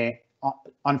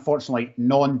 unfortunately,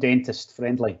 non-dentist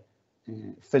friendly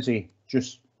fizzy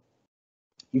juice.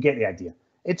 You get the idea.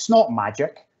 It's not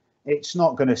magic. It's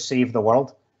not going to save the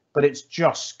world, but it's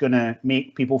just going to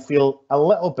make people feel a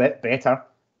little bit better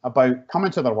about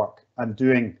coming to their work and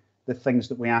doing the things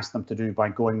that we ask them to do by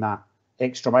going that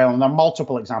extra mile. And there are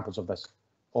multiple examples of this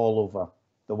all over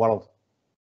the world.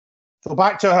 So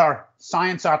back to our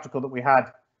science article that we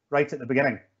had right at the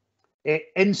beginning.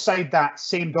 Inside that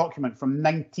same document from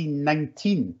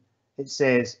 1919, it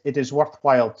says it is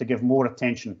worthwhile to give more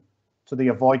attention to the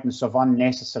avoidance of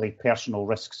unnecessary personal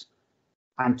risks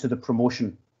and to the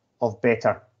promotion of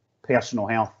better personal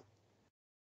health.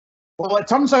 Well, it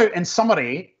turns out in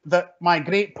summary that my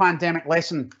great pandemic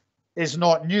lesson is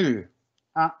not new.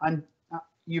 And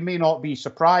you may not be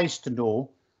surprised to know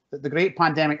that the great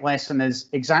pandemic lesson is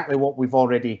exactly what we've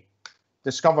already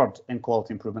discovered in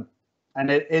quality improvement. And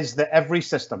it is that every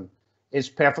system is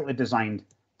perfectly designed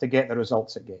to get the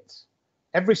results it gets.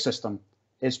 Every system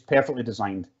is perfectly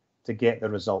designed to get the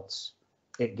results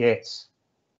it gets.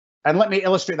 And let me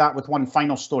illustrate that with one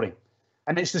final story.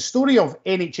 And it's the story of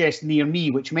NHS Near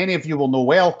Me, which many of you will know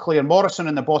well. Claire Morrison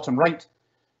in the bottom right.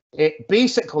 It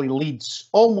basically leads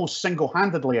almost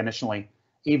single-handedly initially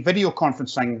a video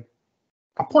conferencing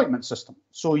appointment system.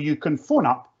 So you can phone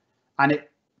up and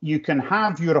you can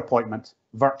have your appointment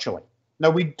virtually. Now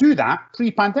we do that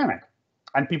pre-pandemic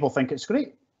and people think it's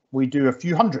great. We do a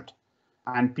few hundred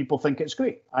and people think it's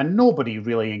great. And nobody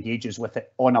really engages with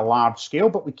it on a large scale,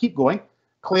 but we keep going.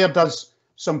 Claire does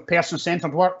some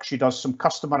person-centered work. She does some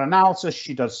customer analysis.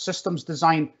 She does systems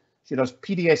design. She does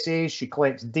PDSAs. She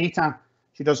collects data.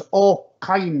 She does all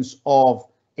kinds of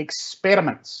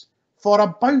experiments for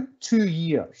about 2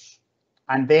 years,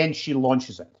 and then she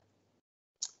launches it.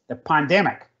 The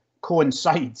pandemic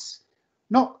coincides,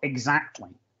 not exactly,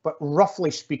 but roughly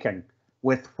speaking,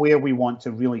 with where we want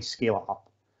to really scale it up.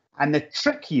 And the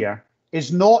trick here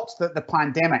is not that the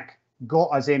pandemic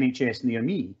got us NHS Near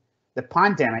Me. The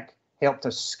pandemic helped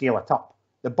us scale it up.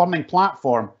 The Burning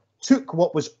Platform took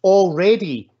what was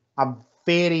already a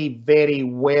very, very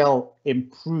well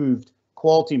improved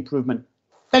quality improvement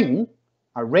thing,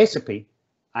 a recipe,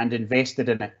 and invested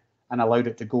in it and allowed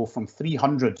it to go from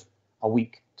 300 a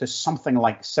week to something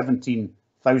like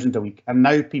 17,000 a week. And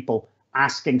now people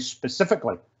asking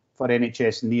specifically for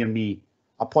NHS Near Me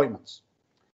appointments.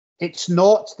 It's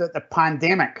not that the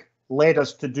pandemic led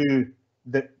us to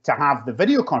have the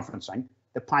video conferencing.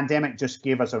 The pandemic just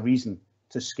gave us a reason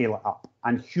to scale it up,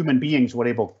 and human beings were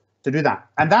able to do that.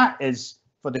 And that is,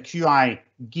 for the QI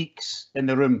geeks in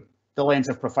the room, the lens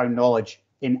of profound knowledge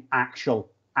in actual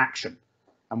action.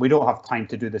 And we don't have time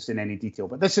to do this in any detail,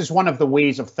 but this is one of the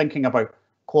ways of thinking about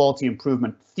quality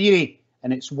improvement theory,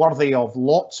 and it's worthy of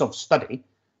lots of study,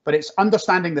 but it's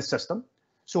understanding the system.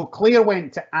 So Claire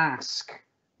went to ask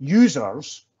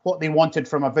users what they wanted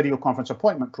from a video conference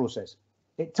appointment process.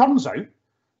 It turns out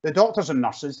the doctors and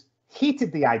nurses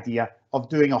hated the idea of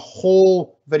doing a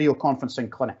whole video conferencing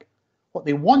clinic. What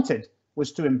they wanted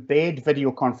was to embed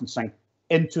video conferencing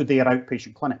into their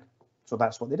outpatient clinic. So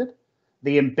that's what they did.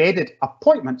 They embedded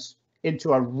appointments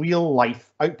into a real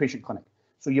life outpatient clinic.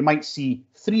 So you might see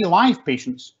 3 live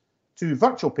patients, 2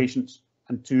 virtual patients,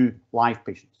 and 2 live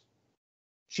patients.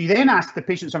 She then asked the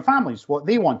patients and families what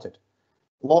they wanted.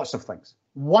 Lots of things.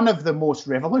 One of the most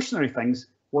revolutionary things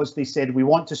was they said, we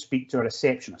want to speak to a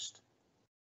receptionist.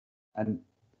 And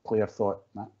Claire thought,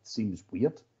 that seems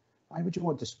weird. Why would you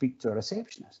want to speak to a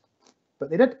receptionist? But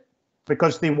they did,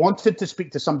 because they wanted to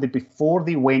speak to somebody before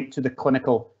they went to the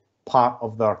clinical part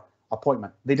of their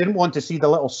appointment. They didn't want to see the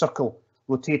little circle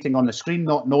rotating on the screen,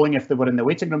 not knowing if they were in the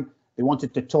waiting room. They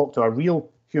wanted to talk to a real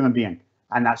human being.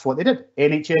 And that's what they did.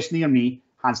 NHS Near Me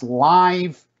has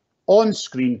live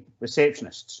on-screen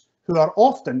receptionists who are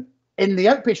often in the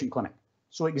outpatient clinic.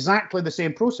 So exactly the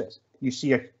same process. You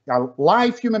see a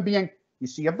live human being, you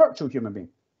see a virtual human being,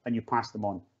 and you pass them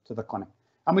on to the clinic.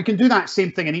 And we can do that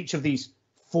same thing in each of these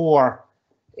 4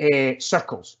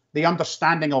 circles. The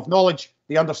understanding of knowledge,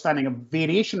 the understanding of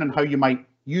variation and how you might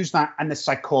use that, and the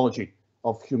psychology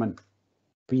of human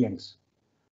beings.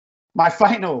 My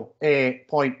final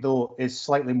point, though, is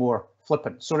slightly more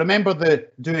flippant. So remember the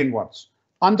doing words.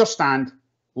 Understand,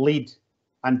 lead,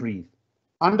 and breathe.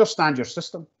 Understand your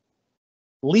system.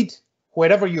 Lead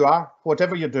wherever you are,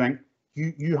 whatever you're doing,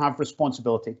 you have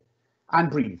responsibility. And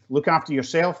breathe. Look after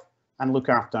yourself and look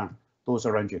after those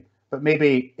around you. But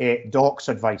maybe Doc's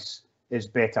advice is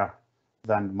better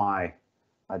than my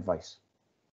advice.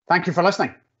 Thank you for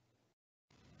listening.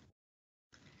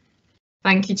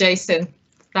 Thank you, Jason.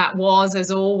 That was,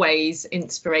 as always,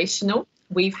 inspirational.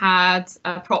 We've had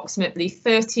approximately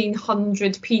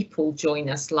 1,300 people join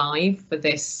us live for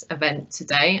this event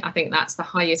today. I think that's the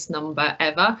highest number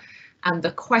ever. And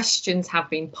the questions have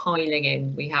been piling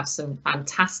in. We have some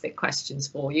fantastic questions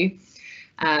for you.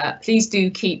 Please do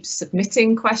keep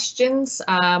submitting questions,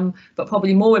 but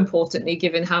probably more importantly,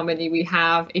 given how many we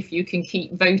have, if you can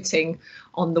keep voting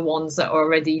on the ones that are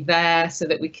already there so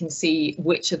that we can see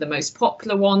which are the most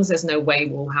popular ones. There's no way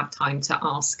we'll have time to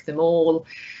ask them all,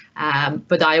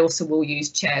 but I also will use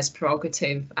Chair's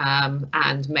prerogative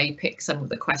and may pick some of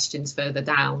the questions further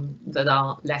down that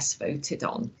are less voted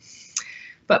on.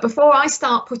 But before I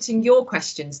start putting your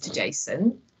questions to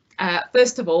Jason,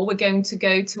 first of all, we're going to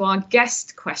go to our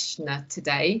guest questioner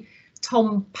today,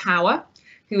 Tom Power,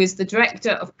 who is the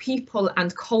Director of People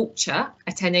and Culture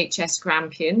at NHS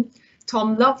Grampian.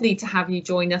 Tom, lovely to have you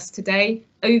join us today.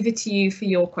 Over to you for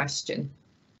your question.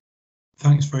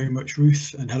 Thanks very much,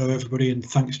 Ruth, and hello everybody, and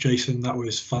thanks, Jason. That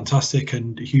was fantastic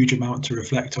and a huge amount to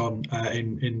reflect on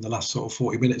in the last sort of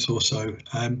 40 minutes or so.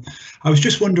 I was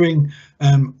just wondering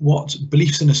what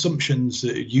beliefs and assumptions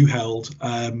that you held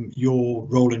your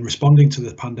role in responding to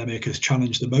the pandemic has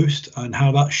challenged the most, and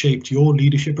how that shaped your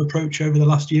leadership approach over the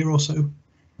last year or so.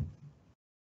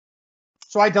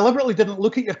 So I deliberately didn't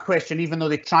look at your question, even though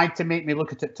they tried to make me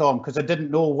look at it, Tom, because I didn't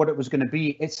know what it was going to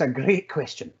be. It's a great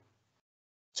question.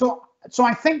 So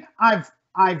I think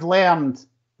I've learned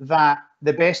that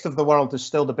the best of the world is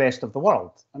still the best of the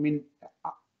world. I mean,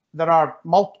 there are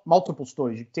multiple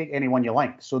stories. You can take any one you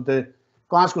like. So the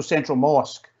Glasgow Central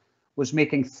Mosque was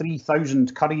making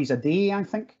 3,000 curries a day, I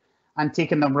think, and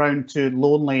taking them round to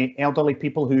lonely elderly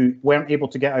people who weren't able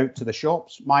to get out to the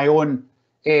shops. My own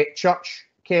church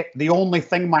kept, the only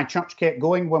thing my church kept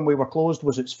going when we were closed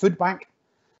was its food bank.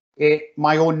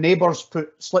 My own neighbours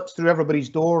put slips through everybody's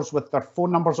doors with their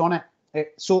phone numbers on it.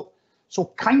 So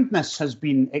kindness has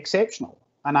been exceptional,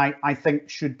 and I think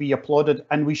should be applauded,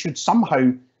 and we should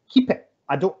somehow keep it.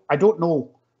 I don't know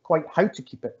quite how to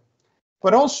keep it.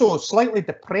 But also, slightly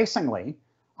depressingly,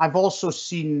 I've also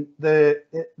seen the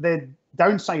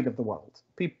downside of the world.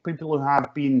 People who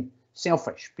have been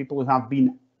selfish, people who have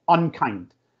been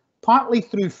unkind, partly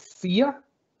through fear,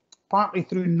 partly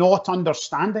through not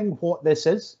understanding what this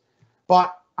is.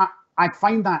 But I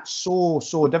find that so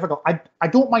difficult. I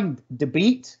don't mind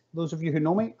debate, those of you who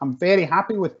know me. I'm very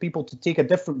happy with people to take a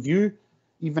different view,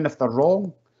 even if they're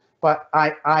wrong. But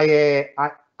I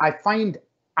find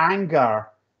anger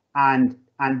and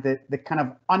the kind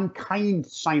of unkind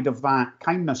side of that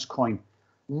kindness coin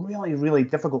really, really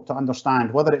difficult to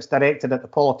understand, whether it's directed at the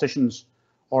politicians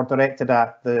or directed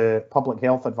at the public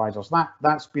health advisors.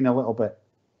 That's been a little bit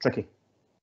tricky.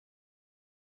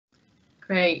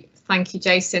 Great, thank you,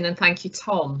 Jason, and thank you,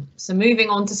 Tom. So moving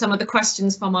on to some of the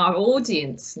questions from our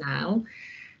audience now.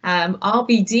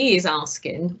 RBD is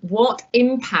asking, what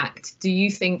impact do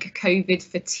you think COVID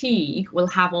fatigue will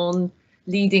have on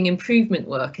leading improvement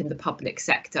work in the public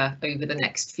sector over the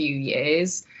next few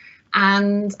years?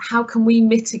 And how can we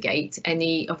mitigate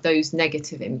any of those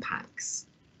negative impacts?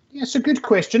 Yeah, it's a good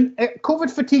question.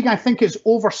 COVID fatigue, I think, is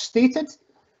overstated.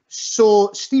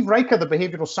 So Steve Riker, the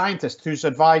behavioural scientist who's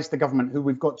advised the government, who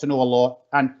we've got to know a lot,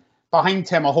 and behind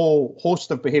him a whole host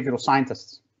of behavioural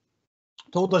scientists,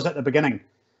 told us at the beginning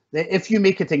that if you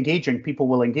make it engaging, people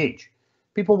will engage.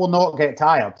 People will not get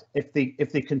tired if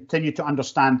they continue to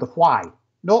understand the why,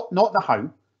 not the how.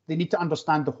 They need to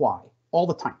understand the why all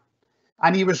the time.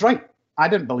 And he was right. I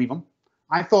didn't believe him.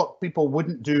 I thought people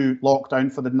wouldn't do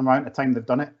lockdown for the amount of time they've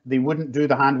done it. They wouldn't do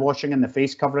the hand washing and the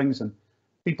face coverings, and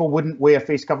people wouldn't wear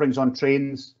face coverings on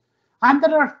trains. And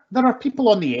there are people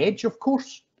on the edge, of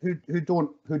course, who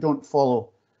don't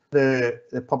follow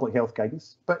the public health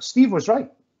guidance. But Steve was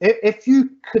right. If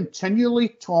you continually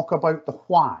talk about the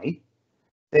why,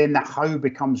 then the how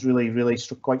becomes really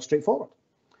quite straightforward.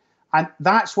 And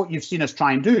that's what you've seen us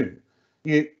try and do.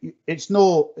 The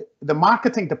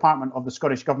marketing department of the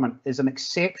Scottish Government is an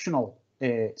exceptional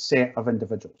set of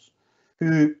individuals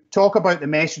who talk about the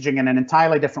messaging in an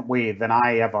entirely different way than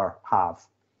I ever have.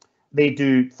 They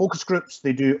do focus groups,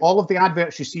 they do all of the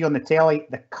adverts you see on the telly.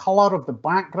 The colour of the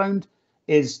background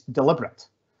is deliberate.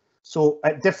 So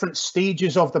at different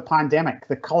stages of the pandemic,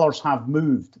 the colours have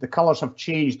moved, the colours have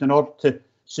changed in order to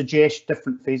suggest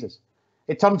different phases.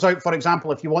 It turns out, for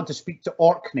example, if you want to speak to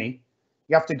Orkney,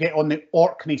 you have to get on the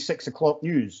Orkney 6 o'clock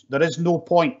news. There is no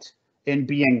point in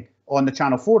being on the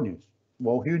Channel 4 news.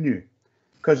 Well, who knew?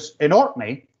 Because in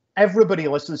Orkney, everybody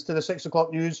listens to the 6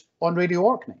 o'clock news on Radio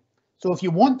Orkney. So if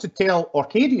you want to tell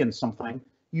Orcadians something,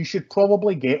 you should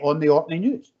probably get on the Orkney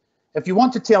news. If you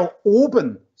want to tell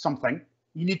Oban something,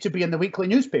 you need to be in the weekly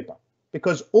newspaper,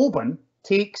 because Oban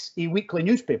takes a weekly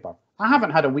newspaper. I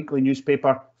haven't had a weekly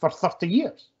newspaper for 30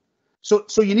 years.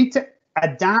 So you need to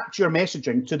adapt your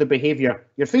messaging to the behaviour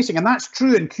you're facing. And that's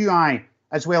true in QI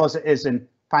as well as it is in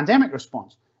pandemic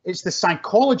response. It's the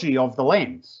psychology of the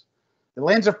lens. The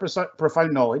lens of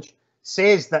profound knowledge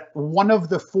says that one of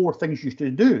the 4 things you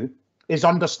should do is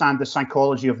understand the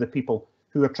psychology of the people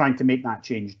who are trying to make that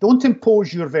change. Don't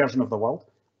impose your version of the world.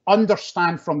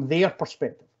 Understand from their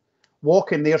perspective.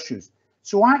 Walk in their shoes.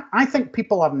 So I think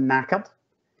people are knackered,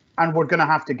 and we're going to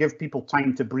have to give people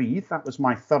time to breathe. That was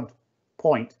my 3rd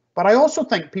point. But I also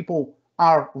think people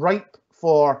are ripe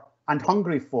for and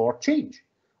hungry for change,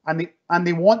 and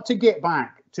they want to get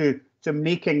back to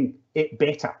making it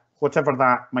better, whatever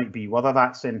that might be, whether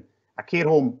that's in a care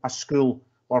home, a school,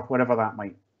 or whatever that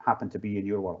might happen to be in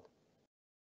your world.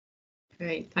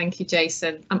 Great, thank you,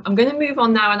 Jason. I'm going to move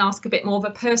on now and ask a bit more of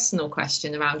a personal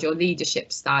question around your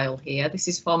leadership style here. This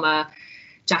is from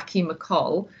Jackie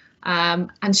McCall.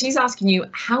 And she's asking you,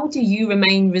 how do you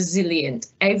remain resilient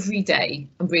every day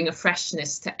and bring a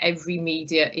freshness to every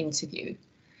media interview?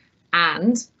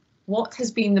 And what has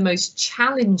been the most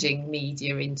challenging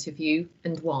media interview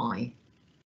and why?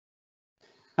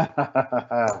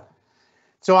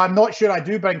 So I'm not sure I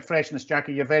do bring freshness,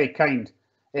 Jackie. You're very kind.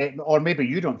 Or maybe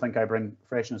you don't think I bring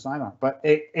freshness either. But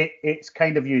it's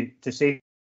kind of you to say.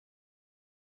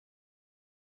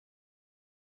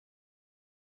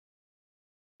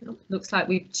 Looks like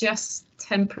we've just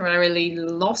temporarily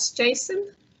lost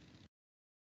Jason.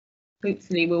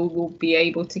 Hopefully we'll be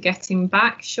able to get him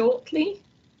back shortly.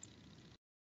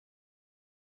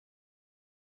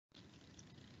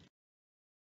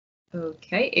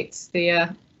 Okay, it's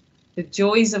the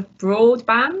joys of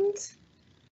broadband.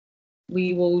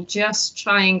 We will just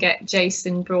try and get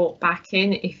Jason brought back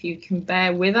in, if you can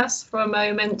bear with us for a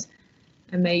moment,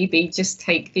 and maybe just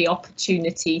take the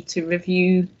opportunity to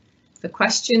review the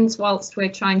questions whilst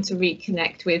we're trying to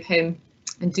reconnect with him.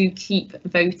 And do keep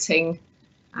voting.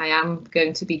 I am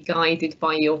going to be guided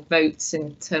by your votes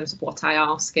in terms of what I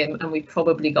ask him, and we've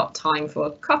probably got time for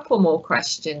a couple more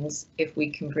questions if we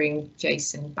can bring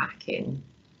Jason back in.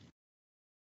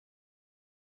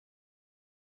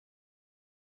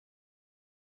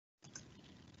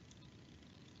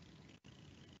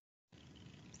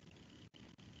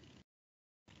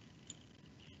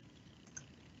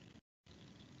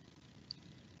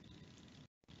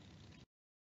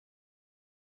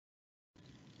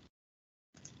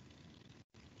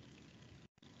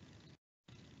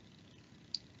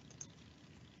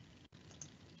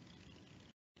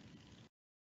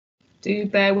 Do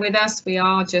bear with us. We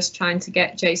are just trying to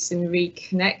get Jason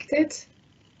reconnected.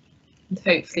 And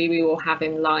hopefully we will have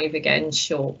him live again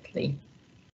shortly.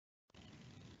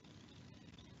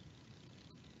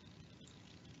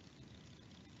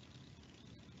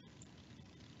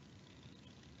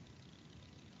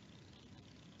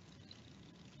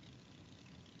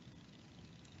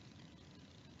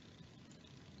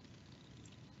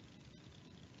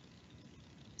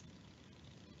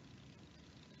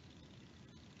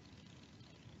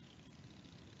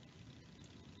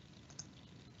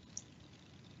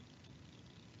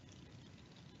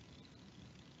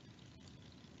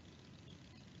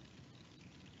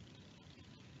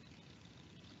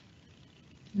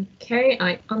 Okay,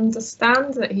 I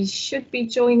understand that he should be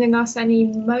joining us any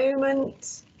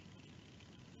moment.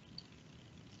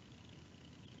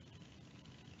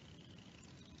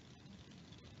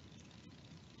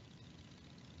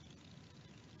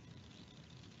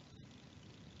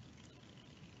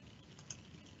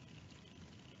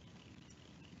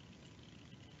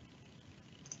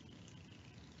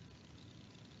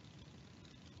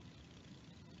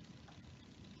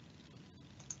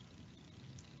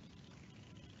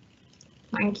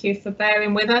 Thank you for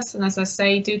bearing with us, and as I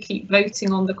say, do keep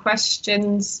voting on the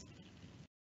questions.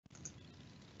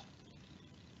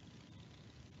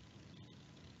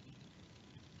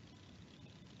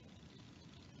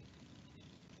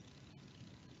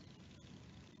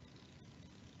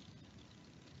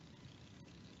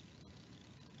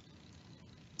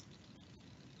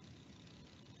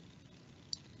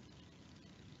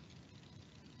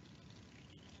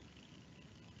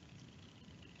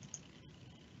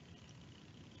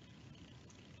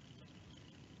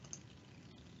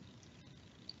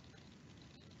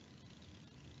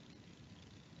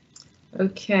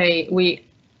 Okay,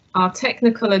 our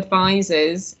technical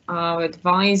advisors are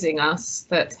advising us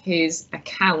that his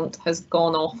account has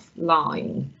gone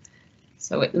offline.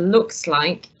 So it looks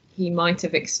like he might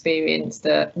have experienced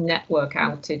a network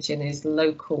outage in his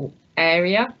local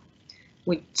area.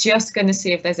 We're just going to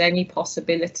see if there's any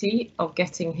possibility of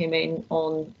getting him in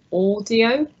on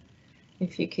audio.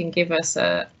 If you can give us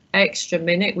an extra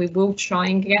minute, we will try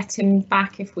and get him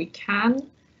back if we can.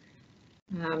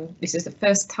 This is the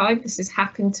first time this has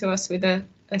happened to us with a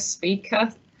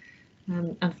speaker.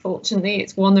 Unfortunately,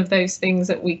 it's one of those things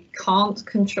that we can't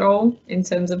control in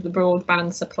terms of the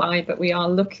broadband supply, but we are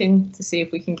looking to see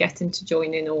if we can get him to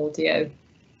join in audio.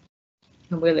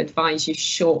 And we'll advise you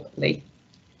shortly.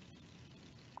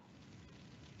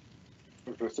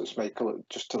 Ruth, it's Michael.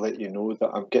 Just to let you know that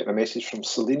I'm getting a message from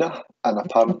Selena, and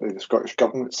apparently the Scottish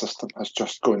Government system has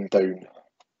just gone down.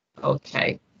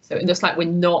 Okay. So it looks like we're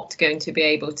not going to be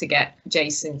able to get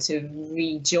Jason to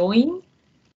rejoin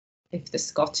if the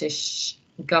Scottish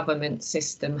Government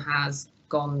system has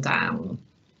gone down.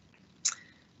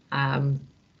 I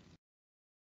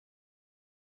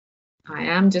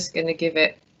am just going to give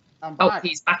it. Oh,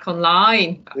 he's back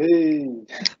online. Hey.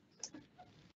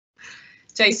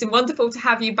 Jason, wonderful to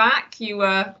have you back.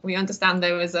 We understand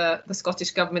there was the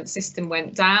Scottish Government system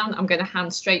went down. I'm going to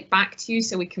hand straight back to you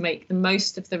so we can make the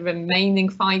most of the remaining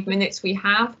 5 minutes we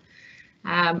have.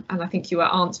 And I think you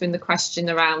were answering the question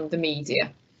around the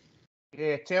media.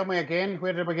 Yeah, tell me again,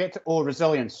 where did we get to? Oh,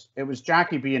 resilience. It was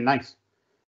Jackie being nice.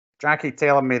 Jackie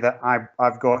telling me that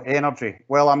I've got energy.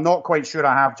 Well, I'm not quite sure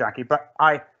I have, Jackie, but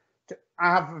I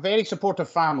have a very supportive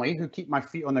family who keep my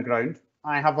feet on the ground.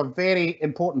 I have a very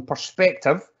important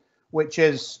perspective, which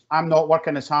is I'm not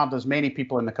working as hard as many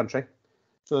people in the country.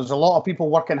 So there's a lot of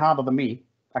people working harder than me.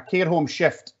 A care home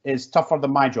shift is tougher than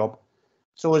my job.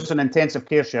 So is an intensive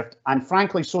care shift. And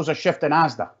frankly, so is a shift in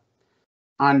ASDA.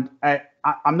 And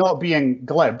I'm not being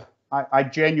glib. I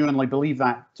genuinely believe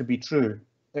that to be true.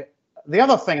 The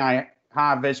other thing I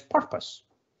have is purpose.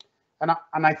 And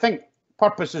I think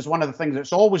purpose is one of the things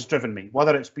that's always driven me,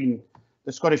 whether it's been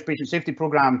the Scottish Patient Safety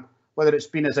Programme, whether it's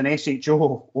been as an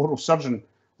SHO, oral surgeon,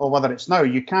 or whether it's now.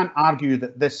 You can't argue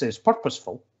that this is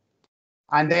purposeful.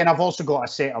 And then I've also got a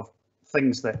set of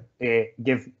things that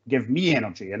give me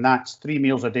energy, and that's 3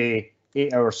 meals a day,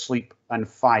 8 hours sleep, and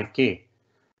 5K.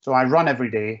 So I run every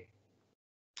day,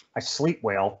 I sleep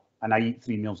well, and I eat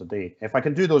 3 meals a day. If I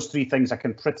can do those 3 things, I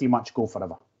can pretty much go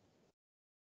forever.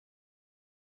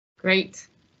 Great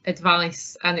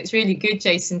advice, and it's really good,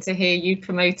 Jason, to hear you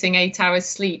promoting 8 hours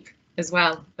sleep as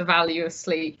well, the value of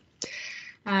sleep.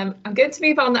 I'm going to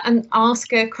move on and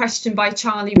ask a question by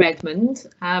Charlie Redmond,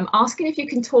 asking if you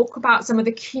can talk about some of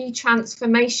the key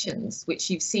transformations which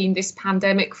you've seen this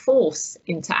pandemic force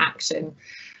into action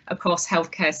across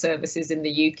healthcare services in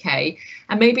the UK,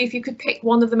 and maybe if you could pick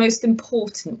one of the most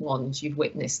important ones you've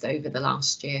witnessed over the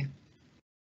last year.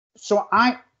 So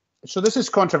so this is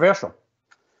controversial.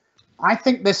 I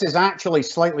think this is actually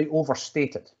slightly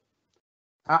overstated.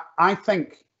 I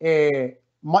think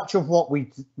much of what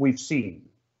we've seen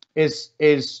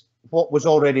is what was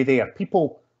already there.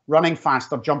 People running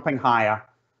faster, jumping higher,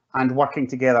 and working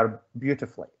together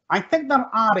beautifully. I think there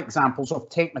are examples of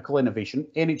technical innovation.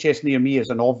 NHS Near Me is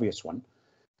an obvious one.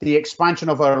 The expansion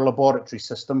of our laboratory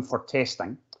system for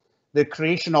testing, the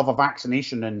creation of a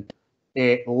vaccination in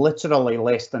literally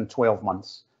less than 12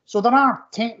 months. So there are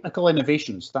technical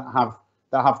innovations that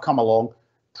have come along,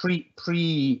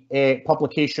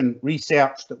 publication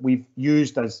research that we've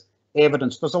used as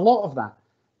evidence. There's a lot of that,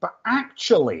 but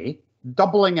actually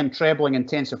doubling and trebling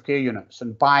intensive care units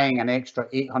and buying an extra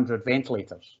 800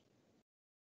 ventilators.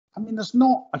 I mean, there's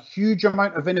not a huge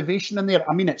amount of innovation in there.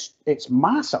 I mean, it's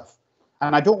massive,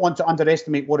 and I don't want to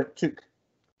underestimate what it took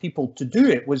people to do.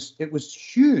 It was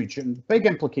huge and big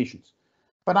implications,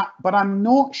 but I'm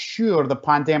not sure the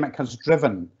pandemic has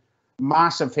driven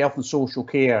massive health and social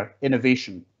care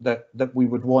innovation that we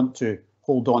would want to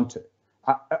hold on to.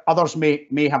 Others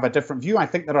may have a different view. I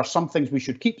think there are some things we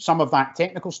should keep, some of that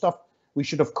technical stuff. We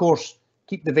should, of course,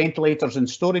 keep the ventilators in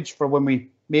storage for when we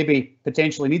maybe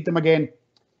potentially need them again.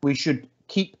 We should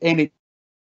keep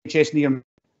NHS Near Me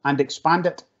and expand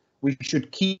it. We should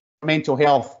keep mental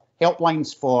health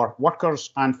helplines for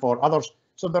workers and for others.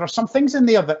 So there are some things in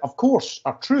there that, of course,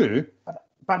 are true,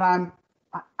 but I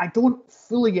don't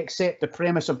fully accept the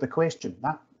premise of the question.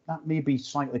 That may be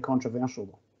slightly controversial,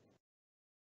 though.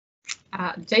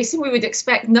 Jason, we would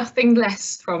expect nothing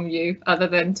less from you other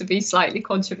than to be slightly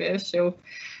controversial.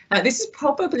 This is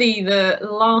probably the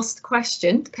last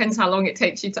question, depends how long it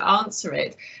takes you to answer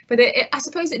it, but I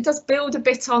suppose it does build a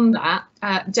bit on that.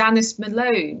 Janice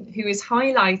Malone, who is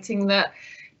highlighting that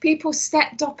people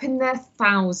stepped up in their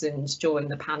thousands during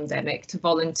the pandemic to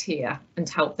volunteer and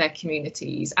help their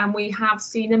communities, and we have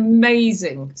seen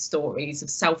amazing stories of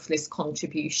selfless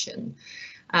contribution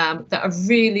that are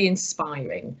really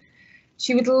inspiring.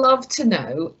 She would love to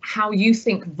know how you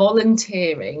think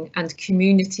volunteering and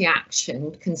community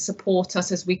action can support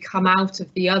us as we come out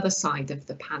of the other side of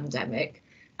the pandemic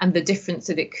and the difference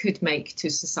that it could make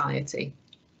to society.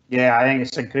 Yeah, I think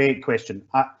it's a great question.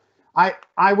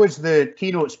 I was the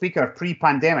keynote speaker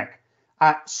pre-pandemic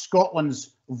at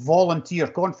Scotland's volunteer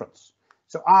conference.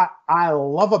 So I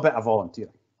love a bit of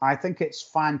volunteering. I think it's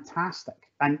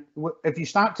fantastic. And if you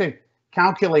start to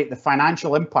calculate the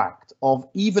financial impact of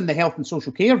even the health and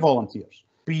social care volunteers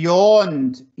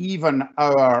beyond even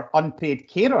our unpaid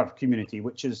carer community,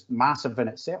 which is massive in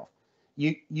itself,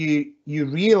 you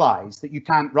realise that you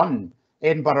can't run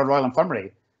Edinburgh Royal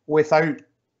Infirmary without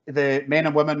the men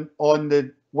and women on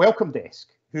the welcome desk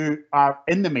who are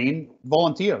in the main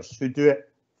volunteers who do it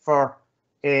for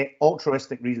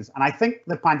altruistic reasons. And I think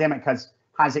the pandemic has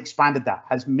expanded that,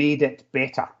 has made it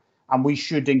better, and we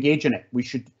should engage in it. We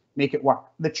should make it work.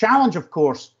 The challenge, of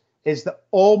course, is that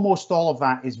almost all of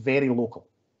that is very local.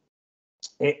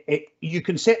 You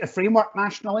can set the framework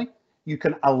nationally, you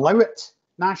can allow it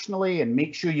nationally and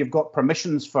make sure you've got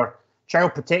permissions for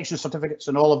child protection certificates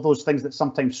and all of those things that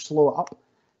sometimes slow it up.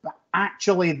 But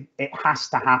actually, it has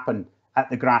to happen at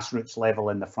the grassroots level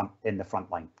in the front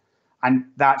line. And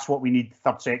that's what we need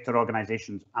third sector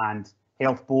organisations and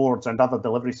health boards and other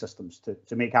delivery systems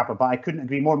to make happen. But I couldn't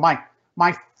agree more. My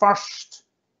first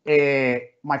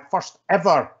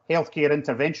ever healthcare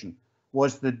intervention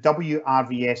was the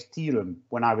WRVS tea room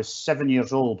when I was 7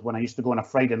 years old, when I used to go on a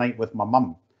Friday night with my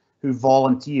mum, who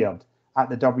volunteered at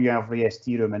the WRVS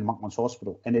tea room in Monklands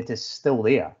Hospital, and it is still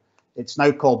there. It's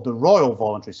now called the Royal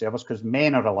Voluntary Service because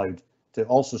men are allowed to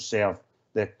also serve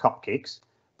the cupcakes.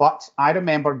 But I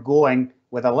remember going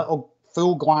with a little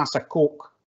full glass of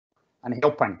Coke and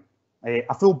helping,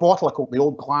 a full bottle of Coke, the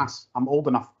old glass. I'm old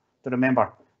enough to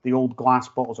remember the old glass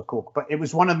bottles of Coke. But it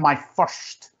was one of my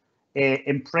first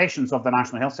impressions of the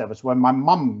National Health Service when my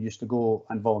mum used to go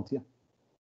and volunteer.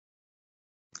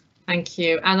 Thank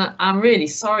you. And I'm really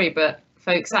sorry, but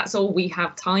folks, that's all we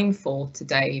have time for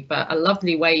today, but a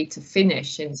lovely way to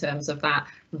finish in terms of that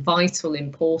vital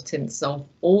importance of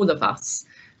all of us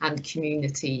and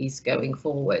communities going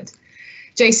forward.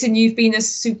 Jason, you've been a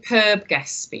superb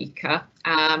guest speaker,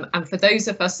 and for those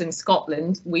of us in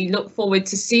Scotland, we look forward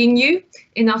to seeing you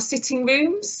in our sitting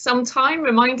rooms sometime,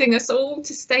 reminding us all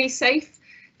to stay safe.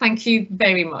 Thank you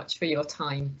very much for your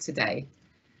time today.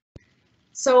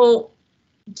 So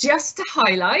just to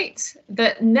highlight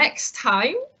that next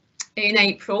time in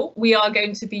April, we are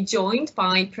going to be joined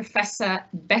by Professor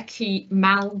Becky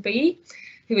Malby,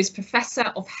 who is Professor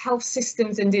of Health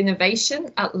Systems and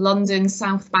Innovation at London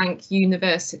South Bank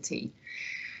University.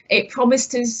 It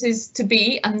promises to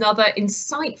be another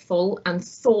insightful and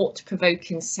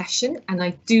thought-provoking session, and I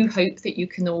do hope that you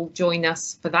can all join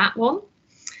us for that one.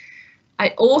 I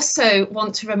also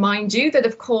want to remind you that,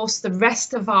 of course, the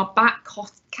rest of our back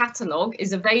catalogue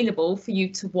is available for you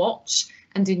to watch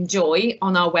and enjoy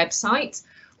on our website,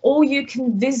 or you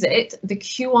can visit the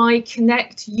QI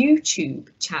Connect YouTube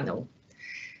channel.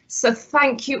 So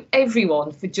thank you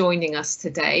everyone for joining us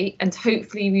today, and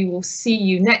hopefully we will see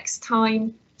you next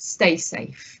time. Stay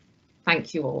safe.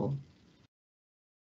 Thank you all.